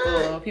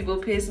beautiful. People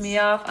piss me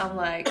off. I'm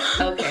like,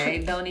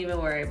 okay, don't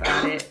even worry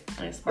about it.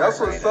 That's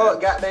what's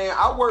up. Goddamn,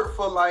 I work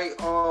for like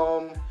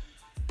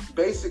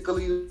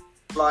basically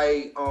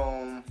like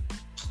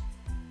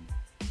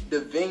the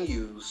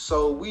venues.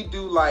 So we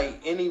do like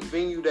any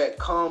venue that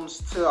comes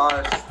to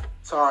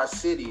our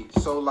city.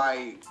 So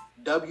like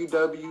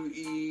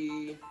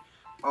WWE,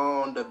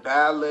 the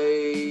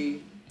ballet,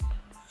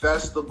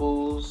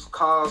 festivals,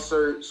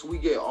 concerts, we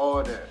get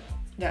all that.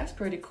 That's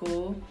pretty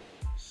cool.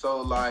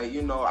 So like,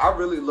 I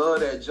really love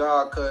that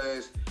job,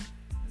 cause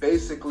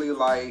basically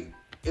like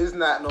it's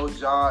not no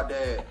job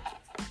that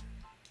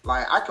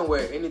like I can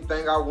wear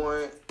anything I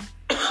want.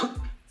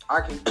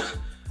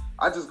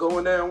 I just go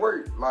in there and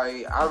work.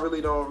 Like, I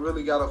really don't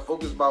gotta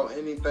focus about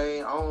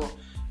anything.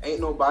 Ain't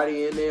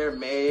nobody in there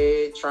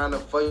mad trying to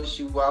fuss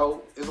you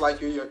out. It's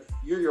like you're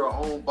your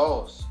own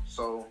boss.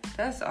 So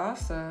that's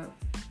awesome.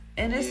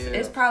 And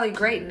it's probably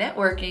great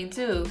networking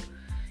too.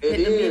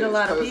 It is, to meet a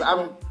lot of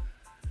people.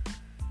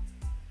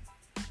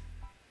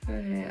 Go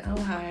ahead, I'm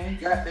high.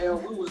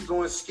 Goddamn, we was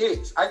doing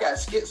skits. I got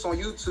skits on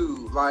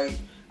YouTube. Like,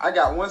 I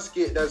got one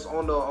skit that's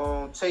on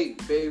the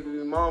tape, Baby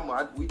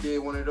Mama. We did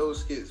one of those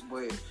skits,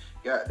 but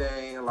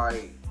goddamn,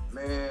 like,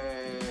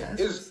 man,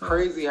 it's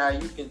crazy how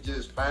you can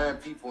just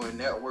find people and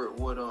network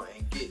with them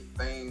and get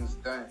things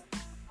done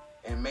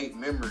and make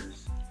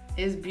memories.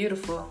 It's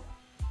beautiful.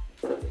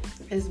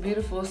 It's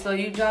beautiful. So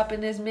you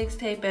dropping this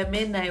mixtape at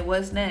midnight.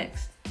 What's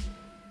next?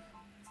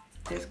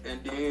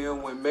 And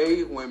then when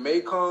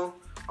May come,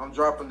 I'm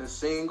dropping the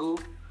single.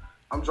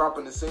 I'm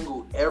dropping the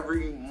single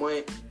every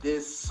month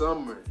this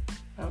summer.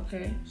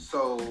 Okay.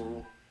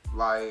 So,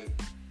 like,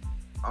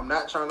 I'm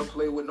not trying to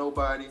play with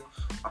nobody.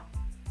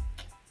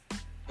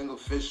 I'm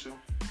official.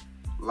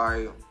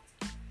 Like,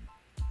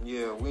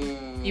 yeah,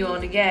 You on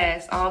the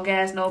gas. All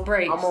gas, no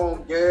brakes. I'm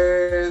on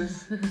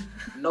gas,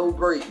 no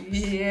brakes.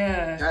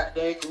 Yeah.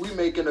 Goddamn, we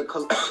making a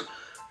collab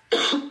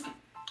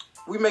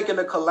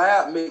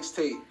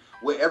mixtape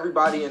with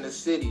everybody in the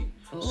city.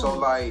 Ooh. So,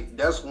 like,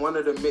 that's one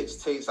of the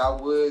mixtapes I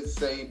would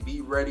say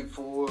be ready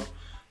for.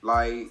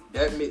 Like,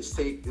 that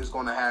mixtape is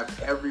going to have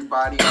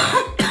everybody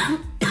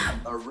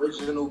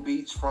original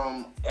beats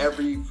from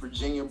every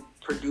Virginia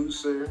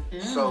producer.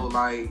 So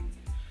like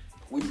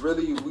we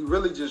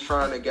really just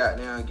trying to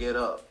goddamn get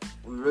up.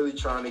 We really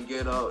trying to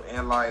get up,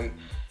 and like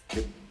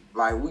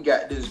we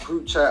got this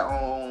group chat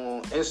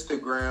on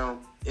Instagram.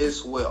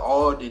 It's with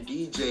all the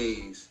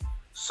DJs.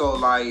 So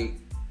like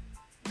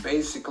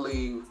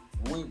basically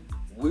we're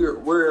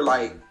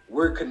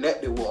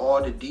connected with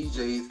all the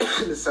DJs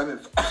in the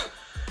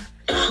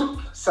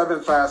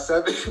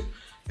 757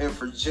 in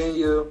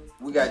Virginia.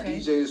 We got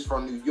DJs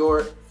from New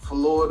York,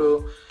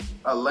 Florida,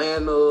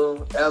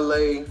 Atlanta,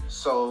 LA.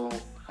 So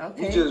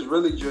we just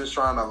really just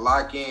trying to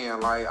lock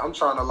in. Like I'm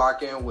trying to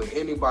lock in with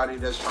anybody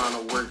that's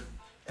trying to work.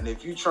 And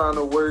if you trying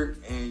to work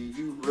and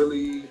you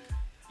really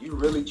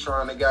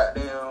trying to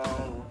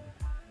goddamn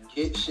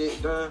get shit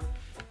done,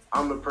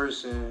 I'm the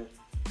person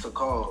to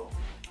call.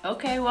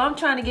 Okay, well, I'm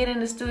trying to get in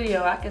the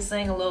studio. I can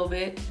sing a little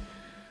bit.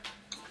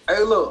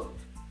 Hey, look,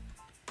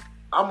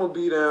 I'm gonna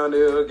be down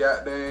there,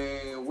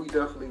 goddamn. We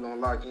definitely gonna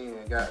lock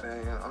in,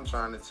 goddamn. I'm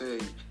trying to tell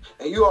you.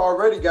 And you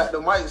already got the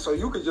mic, so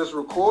you could just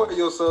record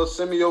yourself,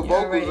 send me your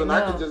vocals, and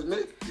I can just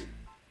mix it.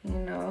 You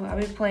know, I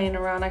be playing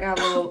around. I got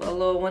a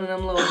little one of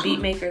them little beat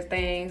maker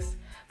things,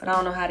 but I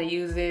don't know how to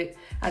use it.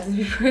 I just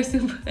be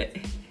pressing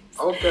buttons.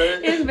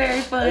 Okay. It's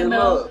very fun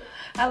though. Look.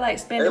 I like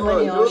spending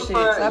money on shit, so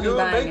I be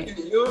buying it.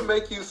 You'll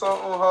make you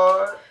something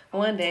hard.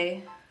 One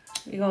day.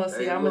 You're going to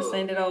see. I'm going to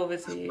send it over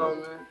to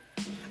you.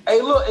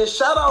 Hey, look, and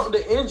shout out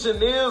the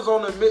engineers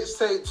on the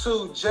mixtape,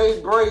 too.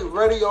 Jay Bray,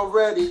 Radio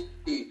Ready,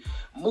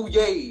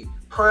 Mouye,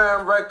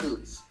 Prime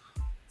Records.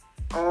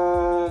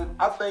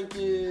 I think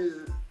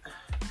is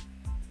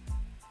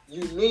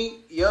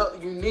Unique.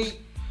 Yep,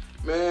 Unique.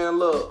 Man,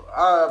 look,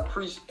 I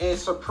appreciate, and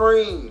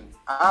Supreme.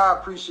 I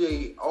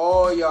appreciate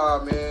all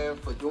y'all, man,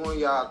 for doing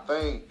y'all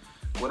thing.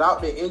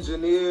 Without the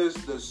engineers,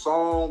 the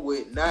song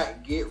would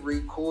not get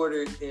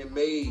recorded and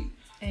made.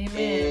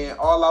 Amen. And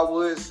all I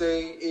would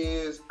say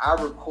is I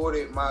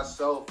recorded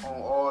myself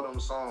on all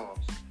them songs.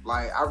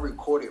 Like, I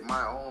recorded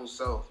my own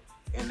self.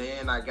 And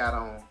then I got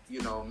on,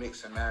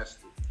 mix and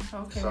master.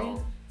 Okay.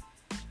 So,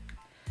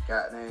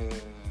 goddamn,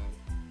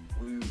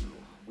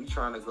 we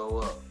trying to go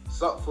up.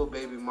 Sup for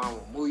baby mama.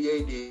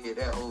 Mouye did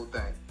that whole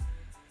thing.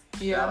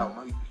 Yeah. Shout out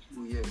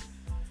Mouye.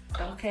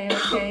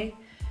 Okay.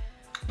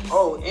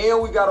 Oh,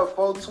 and we got a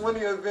 420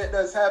 event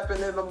that's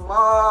happening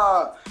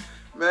tomorrow.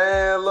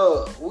 Man,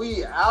 look,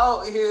 we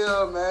out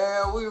here,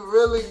 man. We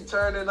really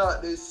turning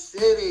up this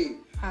city.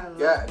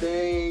 God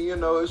dang,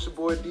 it's your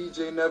boy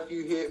DJ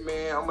Nephew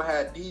Hitmann. I'm going to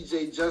have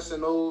DJ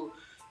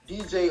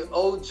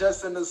O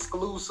Justin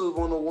exclusive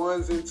on the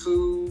ones and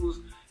twos.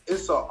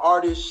 It's an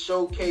artist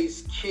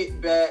showcase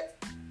kickback.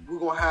 We're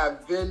going to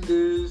have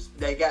vendors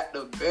that got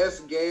the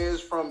best gas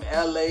from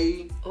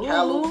LA,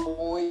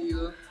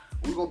 California.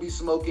 We're going to be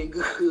smoking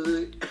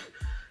good.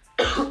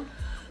 We're going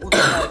to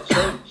have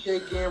jerk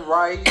chicken,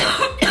 rice.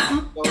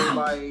 So,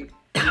 like,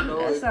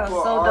 that sounds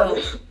so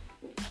dope.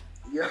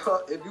 Yeah,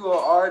 if you're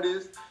an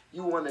artist,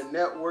 you want to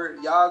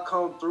network, y'all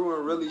come through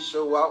and really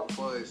show out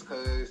for us.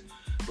 Because,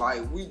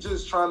 like, we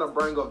just trying to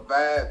bring a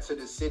vibe to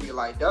the city.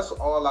 Like, that's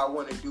all I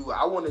want to do.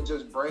 I want to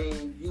just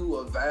bring you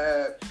a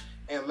vibe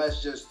and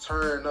let's just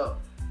turn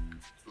up.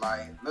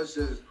 Like, let's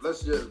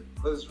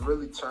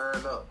really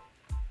turn up.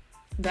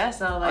 That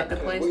sounds like the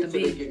place to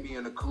be. They get me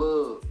in the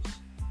clubs.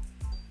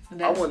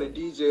 I want to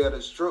DJ at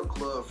a strip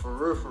club for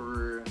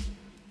real.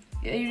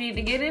 Yeah, you need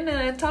to get in there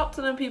and talk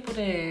to them people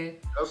then.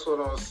 That's what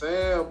I'm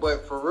saying.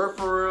 But for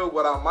real,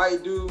 what I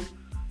might do,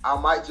 I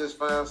might just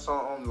find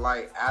something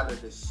like out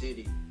of the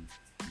city.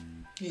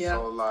 Yeah.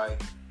 So like,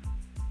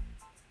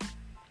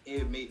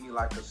 it make me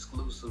like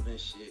exclusive and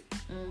shit.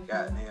 Mm-hmm.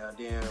 Goddamn,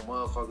 then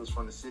motherfuckers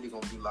from the city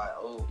gonna be like,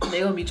 oh.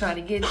 They gonna be trying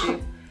to get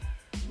you.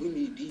 We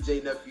need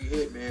DJ Nephew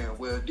Hitmann.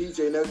 Well,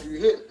 DJ Nephew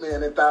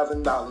Hitmann,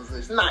 $1,000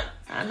 this night.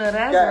 I know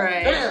that's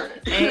right.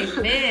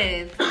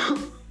 Amen.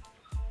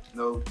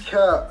 No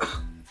cap.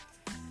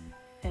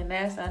 And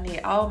I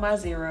need all my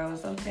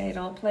zeros. Okay,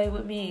 don't play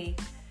with me.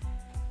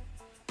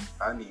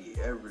 I need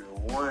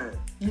everyone.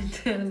 I'm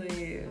telling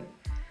you.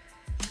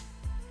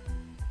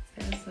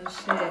 That's some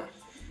shit.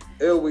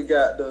 Here we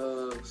got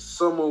the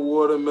summer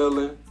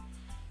watermelon,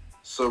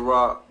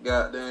 Ciroc,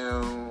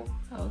 goddamn.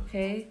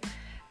 Okay.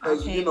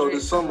 Because,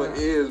 the summer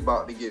is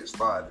about to get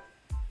started.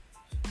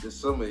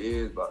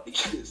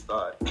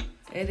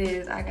 It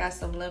is. I got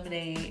some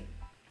lemonade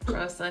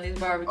from Sonny's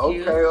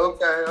Barbecue.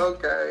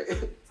 Okay.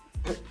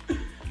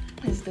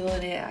 It's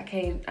doing it.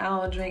 I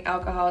don't drink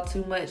alcohol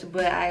too much,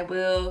 but I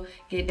will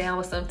get down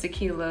with some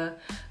tequila.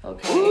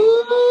 Okay.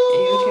 Ooh.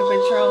 And you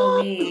can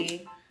patrol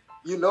me.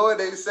 You know what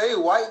they say,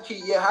 white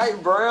keep your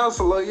height, brown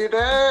slow you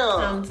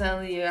down. I'm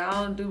telling you, I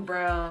don't do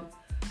brown.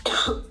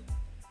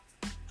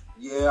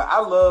 Yeah, I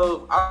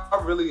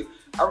really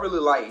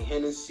like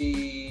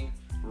Hennessy,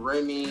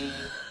 Remy.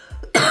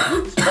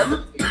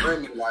 Especially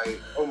Remy,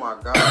 like, oh my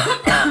God,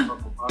 I fuck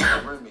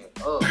about Remy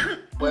up.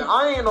 But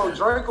I ain't no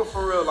drinker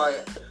for real,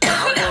 like,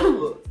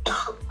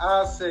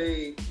 I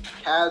say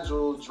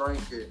casual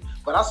drinker,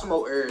 but I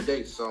smoke every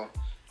day, so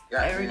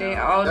Every day,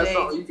 all day. That's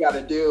something you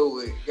gotta deal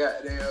with.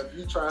 Goddamn, if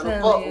you trying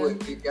to fuck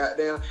with it,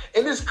 goddamn.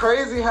 And it's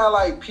crazy how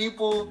like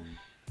people,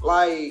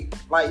 like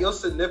your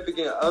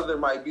significant other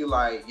might be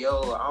like,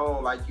 yo, I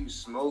don't like you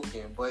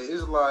smoking, but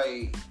it's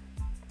like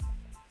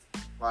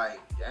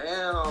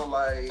damn,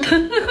 like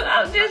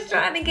I'm just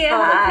trying to get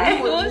high.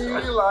 What's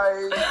wrong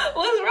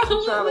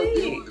trying with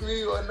to be with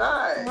me or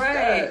not?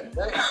 Right.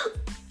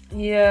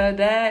 Yeah,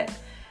 that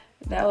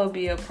would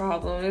be a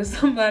problem if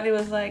somebody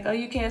was like, oh,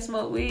 you can't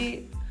smoke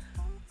weed.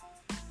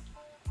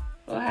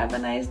 Well, have a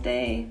nice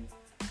day.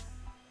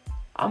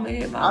 I'm gonna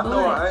hit my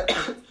blunt.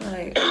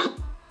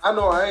 I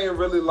know I ain't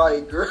really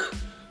like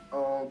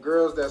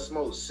girls that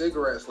smoke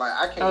cigarettes. Like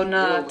I can't. Oh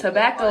no,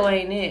 tobacco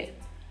ain't it.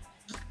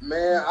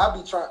 Man, I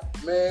be trying.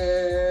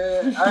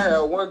 Man, I had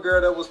one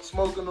girl that was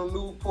smoking on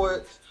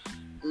Newports.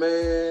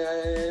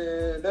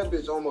 Man, that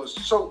bitch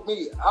almost choked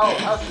me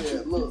out. I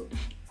said, look,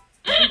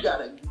 you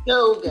gotta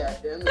go,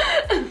 goddamn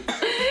it.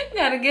 You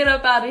gotta get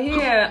up out of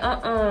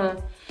here.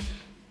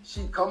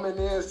 She coming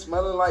in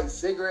smelling like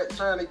cigarette,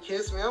 trying to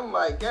kiss me. I'm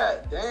like,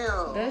 God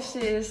damn. That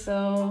shit is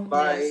so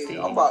like nasty.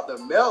 I'm about to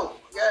melt.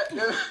 God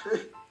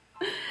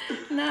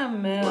damn. Not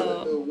melt.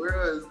 What in the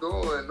world is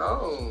going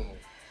on?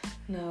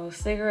 No,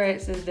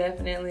 cigarettes is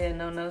definitely a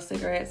no-no.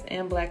 Cigarettes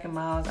and Black and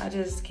Milds. I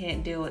just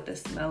can't deal with the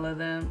smell of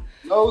them.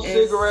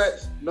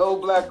 Cigarettes, no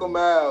Black and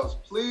Milds.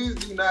 Please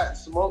do not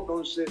smoke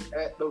those shit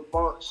at the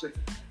function.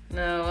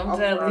 No, I'm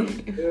telling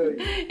you.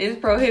 It's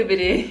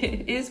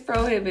prohibited. It's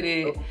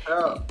prohibited.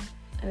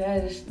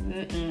 That is,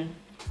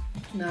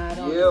 no, I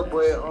don't. Yeah,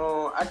 but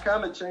I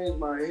kind of changed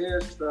my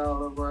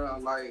hairstyle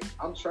around. Like,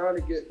 I'm trying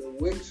to get the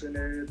wicks and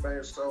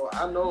everything. So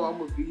I know I'm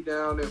gonna be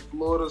down in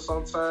Florida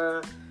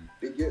sometime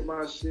to get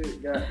my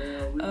shit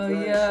goddamn redone. Oh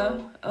yeah.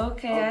 So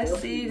okay, I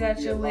see you got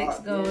your wicks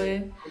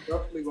going. I'm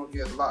definitely gonna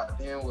get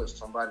locked in with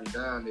somebody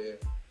down there.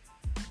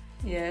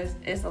 Yeah,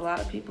 it's a lot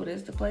of people.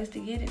 This the place to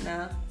get it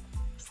now.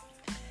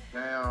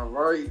 Damn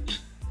right.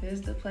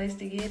 This the place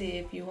to get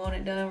it if you want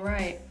it done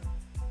right.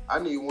 I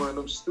need one of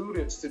them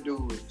students to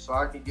do it so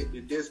I can get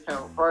the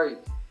discount price.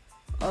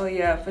 Oh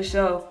yeah, for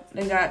sure.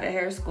 They got the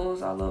hair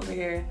schools all over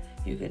here.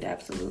 You could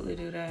absolutely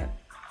do that.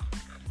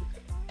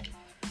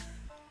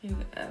 You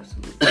could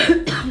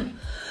absolutely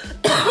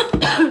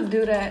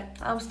do that.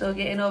 I'm still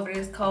getting over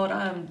this cold.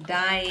 I'm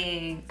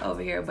dying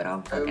over here, but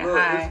I'm fucking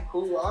high. It's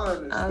cool. I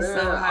understand. I'm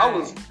so high. I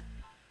was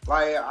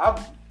like,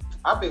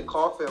 I've been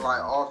coughing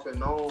like off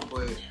and on,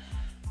 but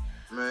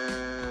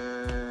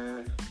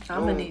man,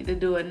 I'm gonna need to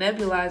do a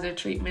nebulizer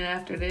treatment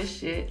after this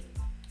shit.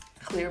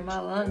 Clear my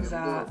lungs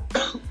out.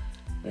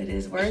 But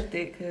it's worth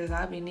it because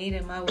I be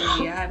needing my weed.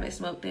 I haven't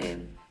smoked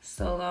in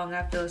so long.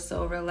 I feel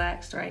so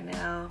relaxed right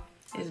now.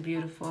 It's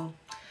beautiful.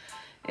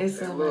 It's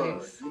so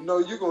nice. You know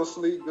you gonna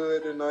sleep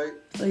good tonight.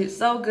 Sleep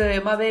so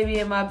good. My baby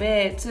in my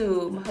bed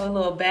too. Her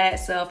little bad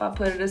self. I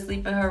put her to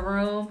sleep in her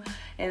room.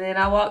 And then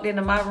I walked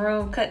into my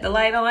room, cut the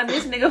light on.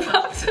 This nigga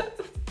popped up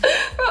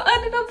from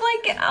under the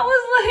blanket. I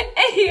was like,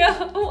 hey yo,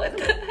 what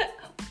the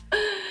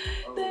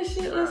hell? That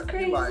shit was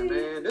crazy. You like,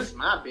 man, this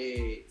my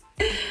bed.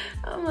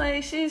 I'm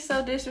like, she's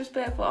so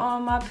disrespectful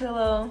on my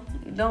pillow.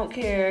 Don't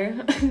care.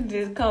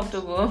 Just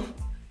comfortable.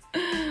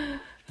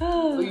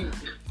 Sleep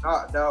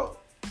knocked out.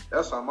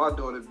 That's how my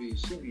daughter be.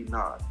 She be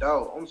knocked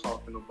out. I'm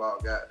talking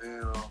about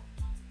goddamn,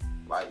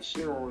 like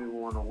she don't even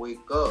want to wake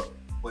up.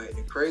 But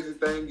the crazy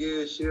thing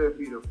is, she'll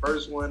be the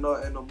first one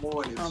up in the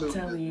morning too. I'm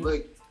telling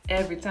you,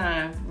 every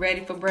time,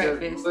 ready for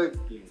breakfast. Just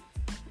looking,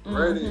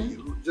 ready,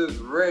 just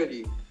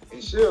ready,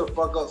 and she'll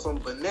fuck up some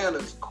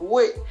bananas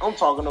quick. I'm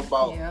talking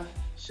about. Yeah.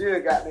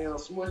 She'll goddamn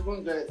smush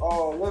them that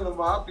all in them.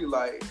 I'll be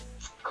like,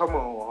 come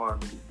on,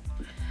 Harmony.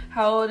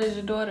 How old is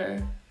your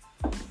daughter?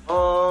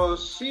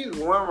 She's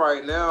 1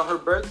 right now. Her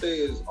birthday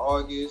is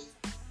August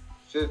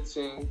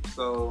 15th,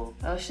 so.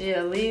 Oh, she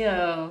a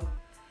Leo.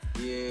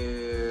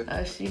 Yeah.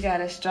 Oh, she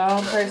got a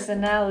strong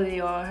personality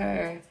on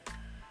her.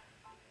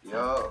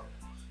 Yup.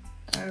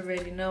 I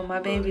already know. My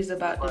baby's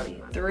about to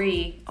be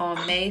 3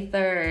 on May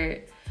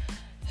 3rd.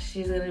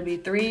 She's going to be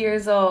 3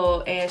 years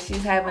old, and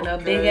she's having a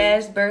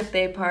big-ass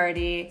birthday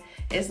party.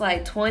 It's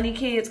like 20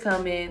 kids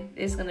coming.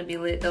 It's going to be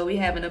lit, though. We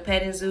having a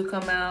petting zoo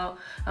come out.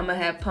 I'm going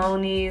to have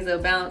ponies, a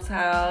bounce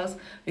house.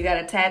 We got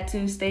a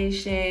tattoo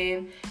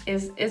station.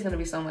 It's going to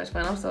be so much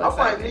fun. I'm so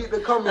excited. I might need to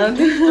come and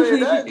do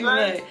that,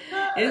 man.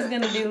 It's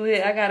going to be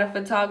lit. I got a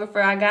photographer.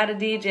 I got a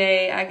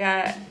DJ. I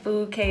got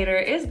food caterer.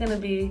 It's going to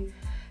be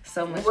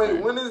so much fun.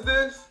 Wait, when is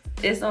this?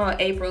 It's on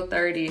April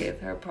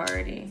 30th, her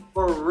party.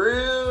 For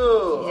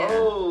real? Yeah.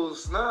 Oh,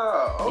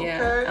 snap. Okay.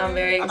 Yeah, I'm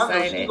very excited. I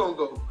know she's going to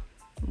go.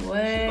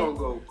 What? She's going to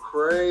go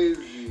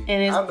crazy.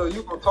 And I know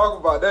you're going to talk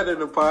about that in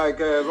the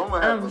podcast. I'm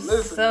going to have to listen.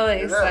 I'm so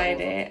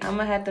excited. I'm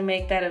going to have to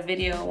make that a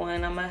video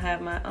one. I'm going to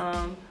have my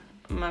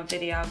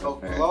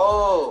videographer.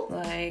 Oh,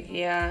 like,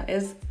 yeah,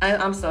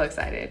 I'm so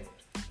excited.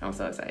 I'm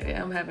so excited.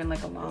 I'm having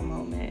like a mom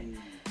moment.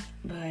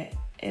 But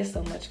it's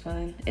so much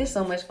fun. It's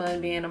so much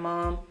fun being a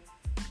mom.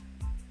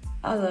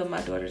 I love my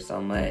daughter so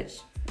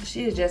much.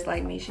 She is just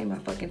like me. She my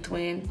fucking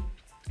twin.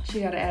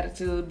 She got an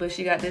attitude, but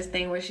she got this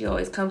thing where she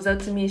always comes up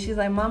to me and she's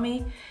like,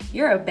 Mommy,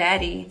 you're a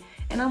baddie.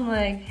 And I'm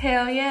like,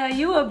 hell yeah,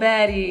 you a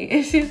baddie.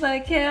 And she's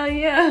like, hell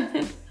yeah.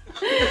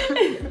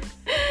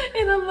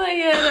 And I'm like,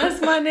 yeah, that's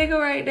my nigga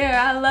right there.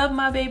 I love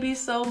my baby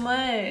so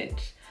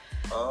much.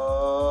 I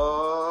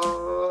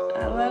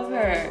love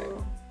her.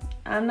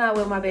 I'm not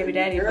with my baby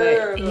daddy,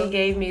 but he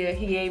gave me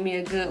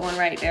a good one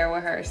right there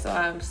with her. So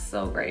I'm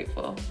so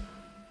grateful.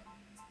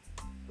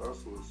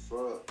 That's what's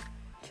up.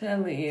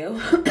 Telling you.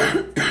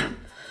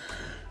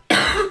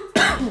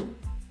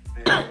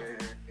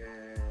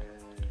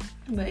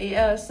 But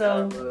yeah,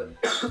 so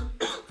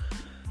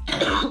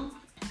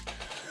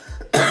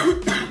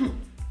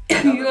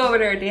you over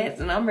there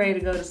dancing. I'm ready to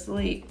go to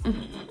sleep.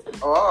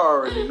 Oh, I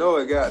already know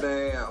it.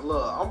 Goddamn!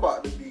 Look, I'm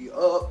about to be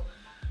up.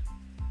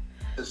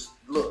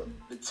 Look,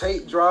 the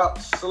tape drop,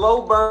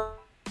 slow burn.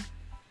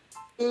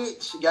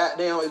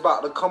 Goddamn, it's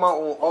about to come out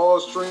on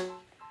all streaming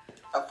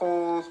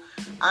platforms.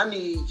 I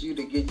need you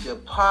to get your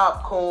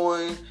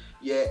popcorn,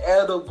 your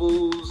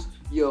edibles,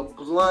 your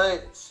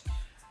blunts.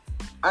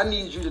 I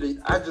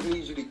just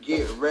need you to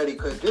get ready,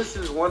 because this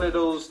is one of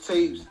those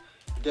tapes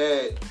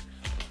that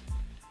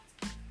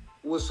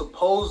was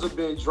supposed to have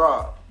been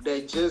dropped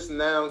that just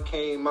now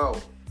came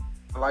out.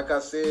 Like I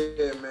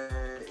said, man,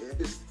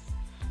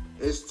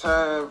 it's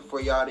time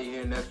for y'all to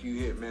hear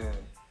Nephew Hitmann.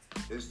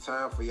 It's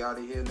time for y'all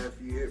to hear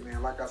Nephew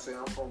Hitmann. Like I said,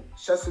 I'm from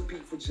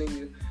Chesapeake,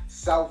 Virginia,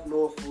 South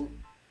Norfolk.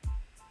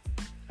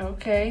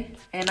 Okay,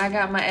 and I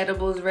got my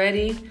edibles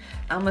ready.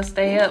 I'm going to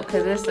stay up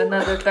because it's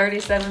another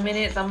 37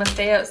 minutes. I'm going to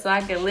stay up so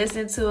I can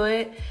listen to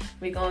it.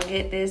 We're going to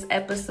get this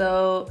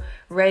episode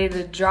ready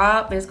to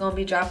drop. It's going to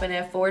be dropping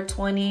at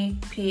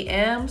 4:20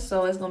 p.m.,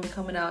 so it's going to be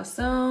coming out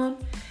soon.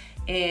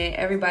 And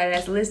everybody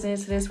that's listening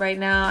to this right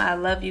now, I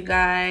love you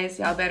guys.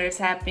 Y'all better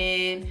tap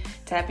in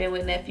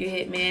with Nephew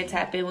Hitmann,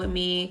 tap in with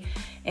me.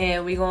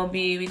 And we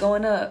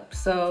going up.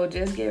 So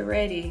just get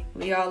ready.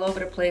 We all over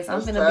the place. I'm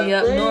going to be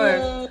up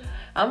north.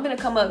 I'm going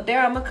to come up there.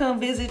 I'm going to come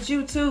visit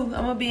you, too.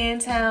 I'm going to be in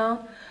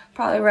town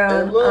probably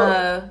around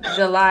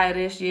July of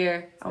this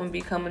year. I'm going to be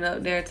coming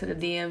up there to the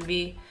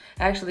DMV.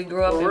 I actually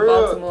grew up in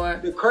Baltimore.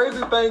 The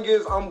crazy thing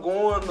is I'm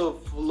going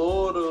to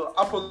Florida.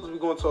 I'm supposed to be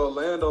going to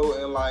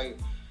Orlando in, like,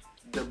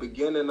 the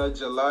beginning of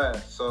July.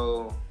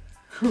 So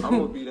I'm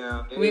going to be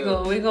down there. We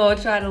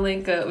gonna try to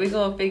link up. We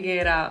going to figure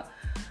it out.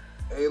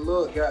 Hey,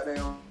 look,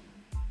 goddamn.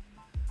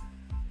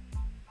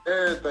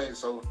 Everything.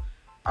 So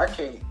I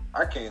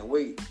can't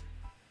wait.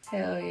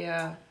 Hell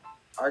yeah.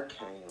 I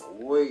can't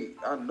wait.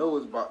 I know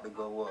it's about to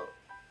go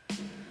up.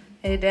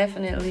 It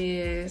definitely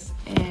is.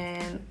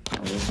 And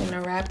I'm just going to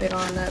wrap it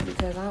on up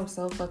because I'm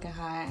so fucking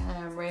high.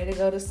 I'm ready to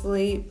go to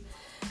sleep.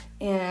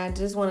 And I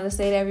just wanted to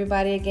say to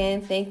everybody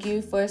again, thank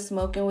you for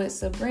smoking with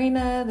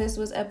Sabrina. This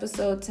was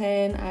episode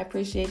 10. I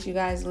appreciate you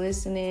guys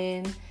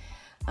listening.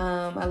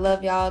 I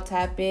love y'all.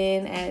 Tap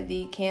in at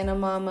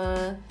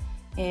the.cannamama.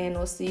 And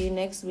we'll see you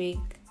next week.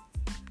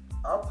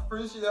 I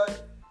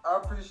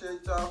appreciate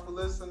y'all for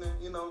listening.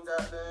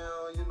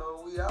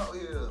 Goddamn, we out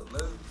here.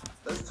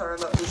 Let's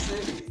turn up the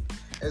city.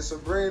 And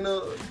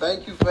Sabrina,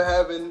 thank you for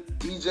having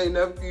DJ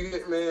Nephew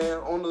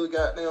Hitmann on the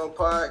goddamn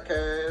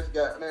podcast.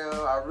 Goddamn,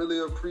 I really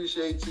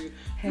appreciate you.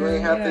 You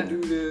ain't have to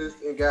do this.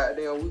 And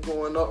goddamn, we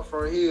going up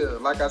from here.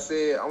 Like I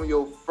said, I'm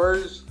your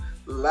first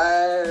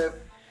live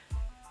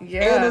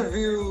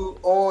interview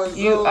on Zoom.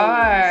 You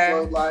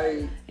are.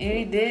 So,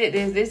 you did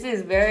this. This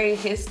is very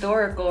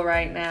historical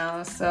right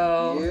now.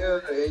 So yeah,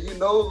 and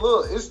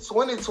look, it's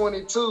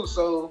 2022,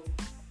 so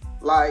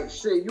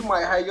shit, you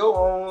might have your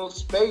own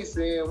space,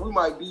 and we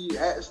might be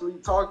actually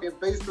talking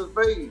face to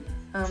face.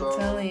 I'm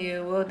telling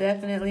you, we'll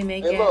definitely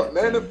make it. And look,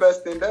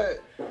 manifesting that.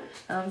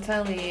 I'm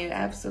telling you,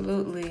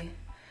 absolutely.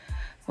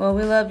 Well,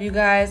 we love you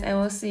guys, and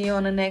we'll see you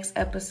on the next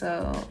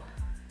episode.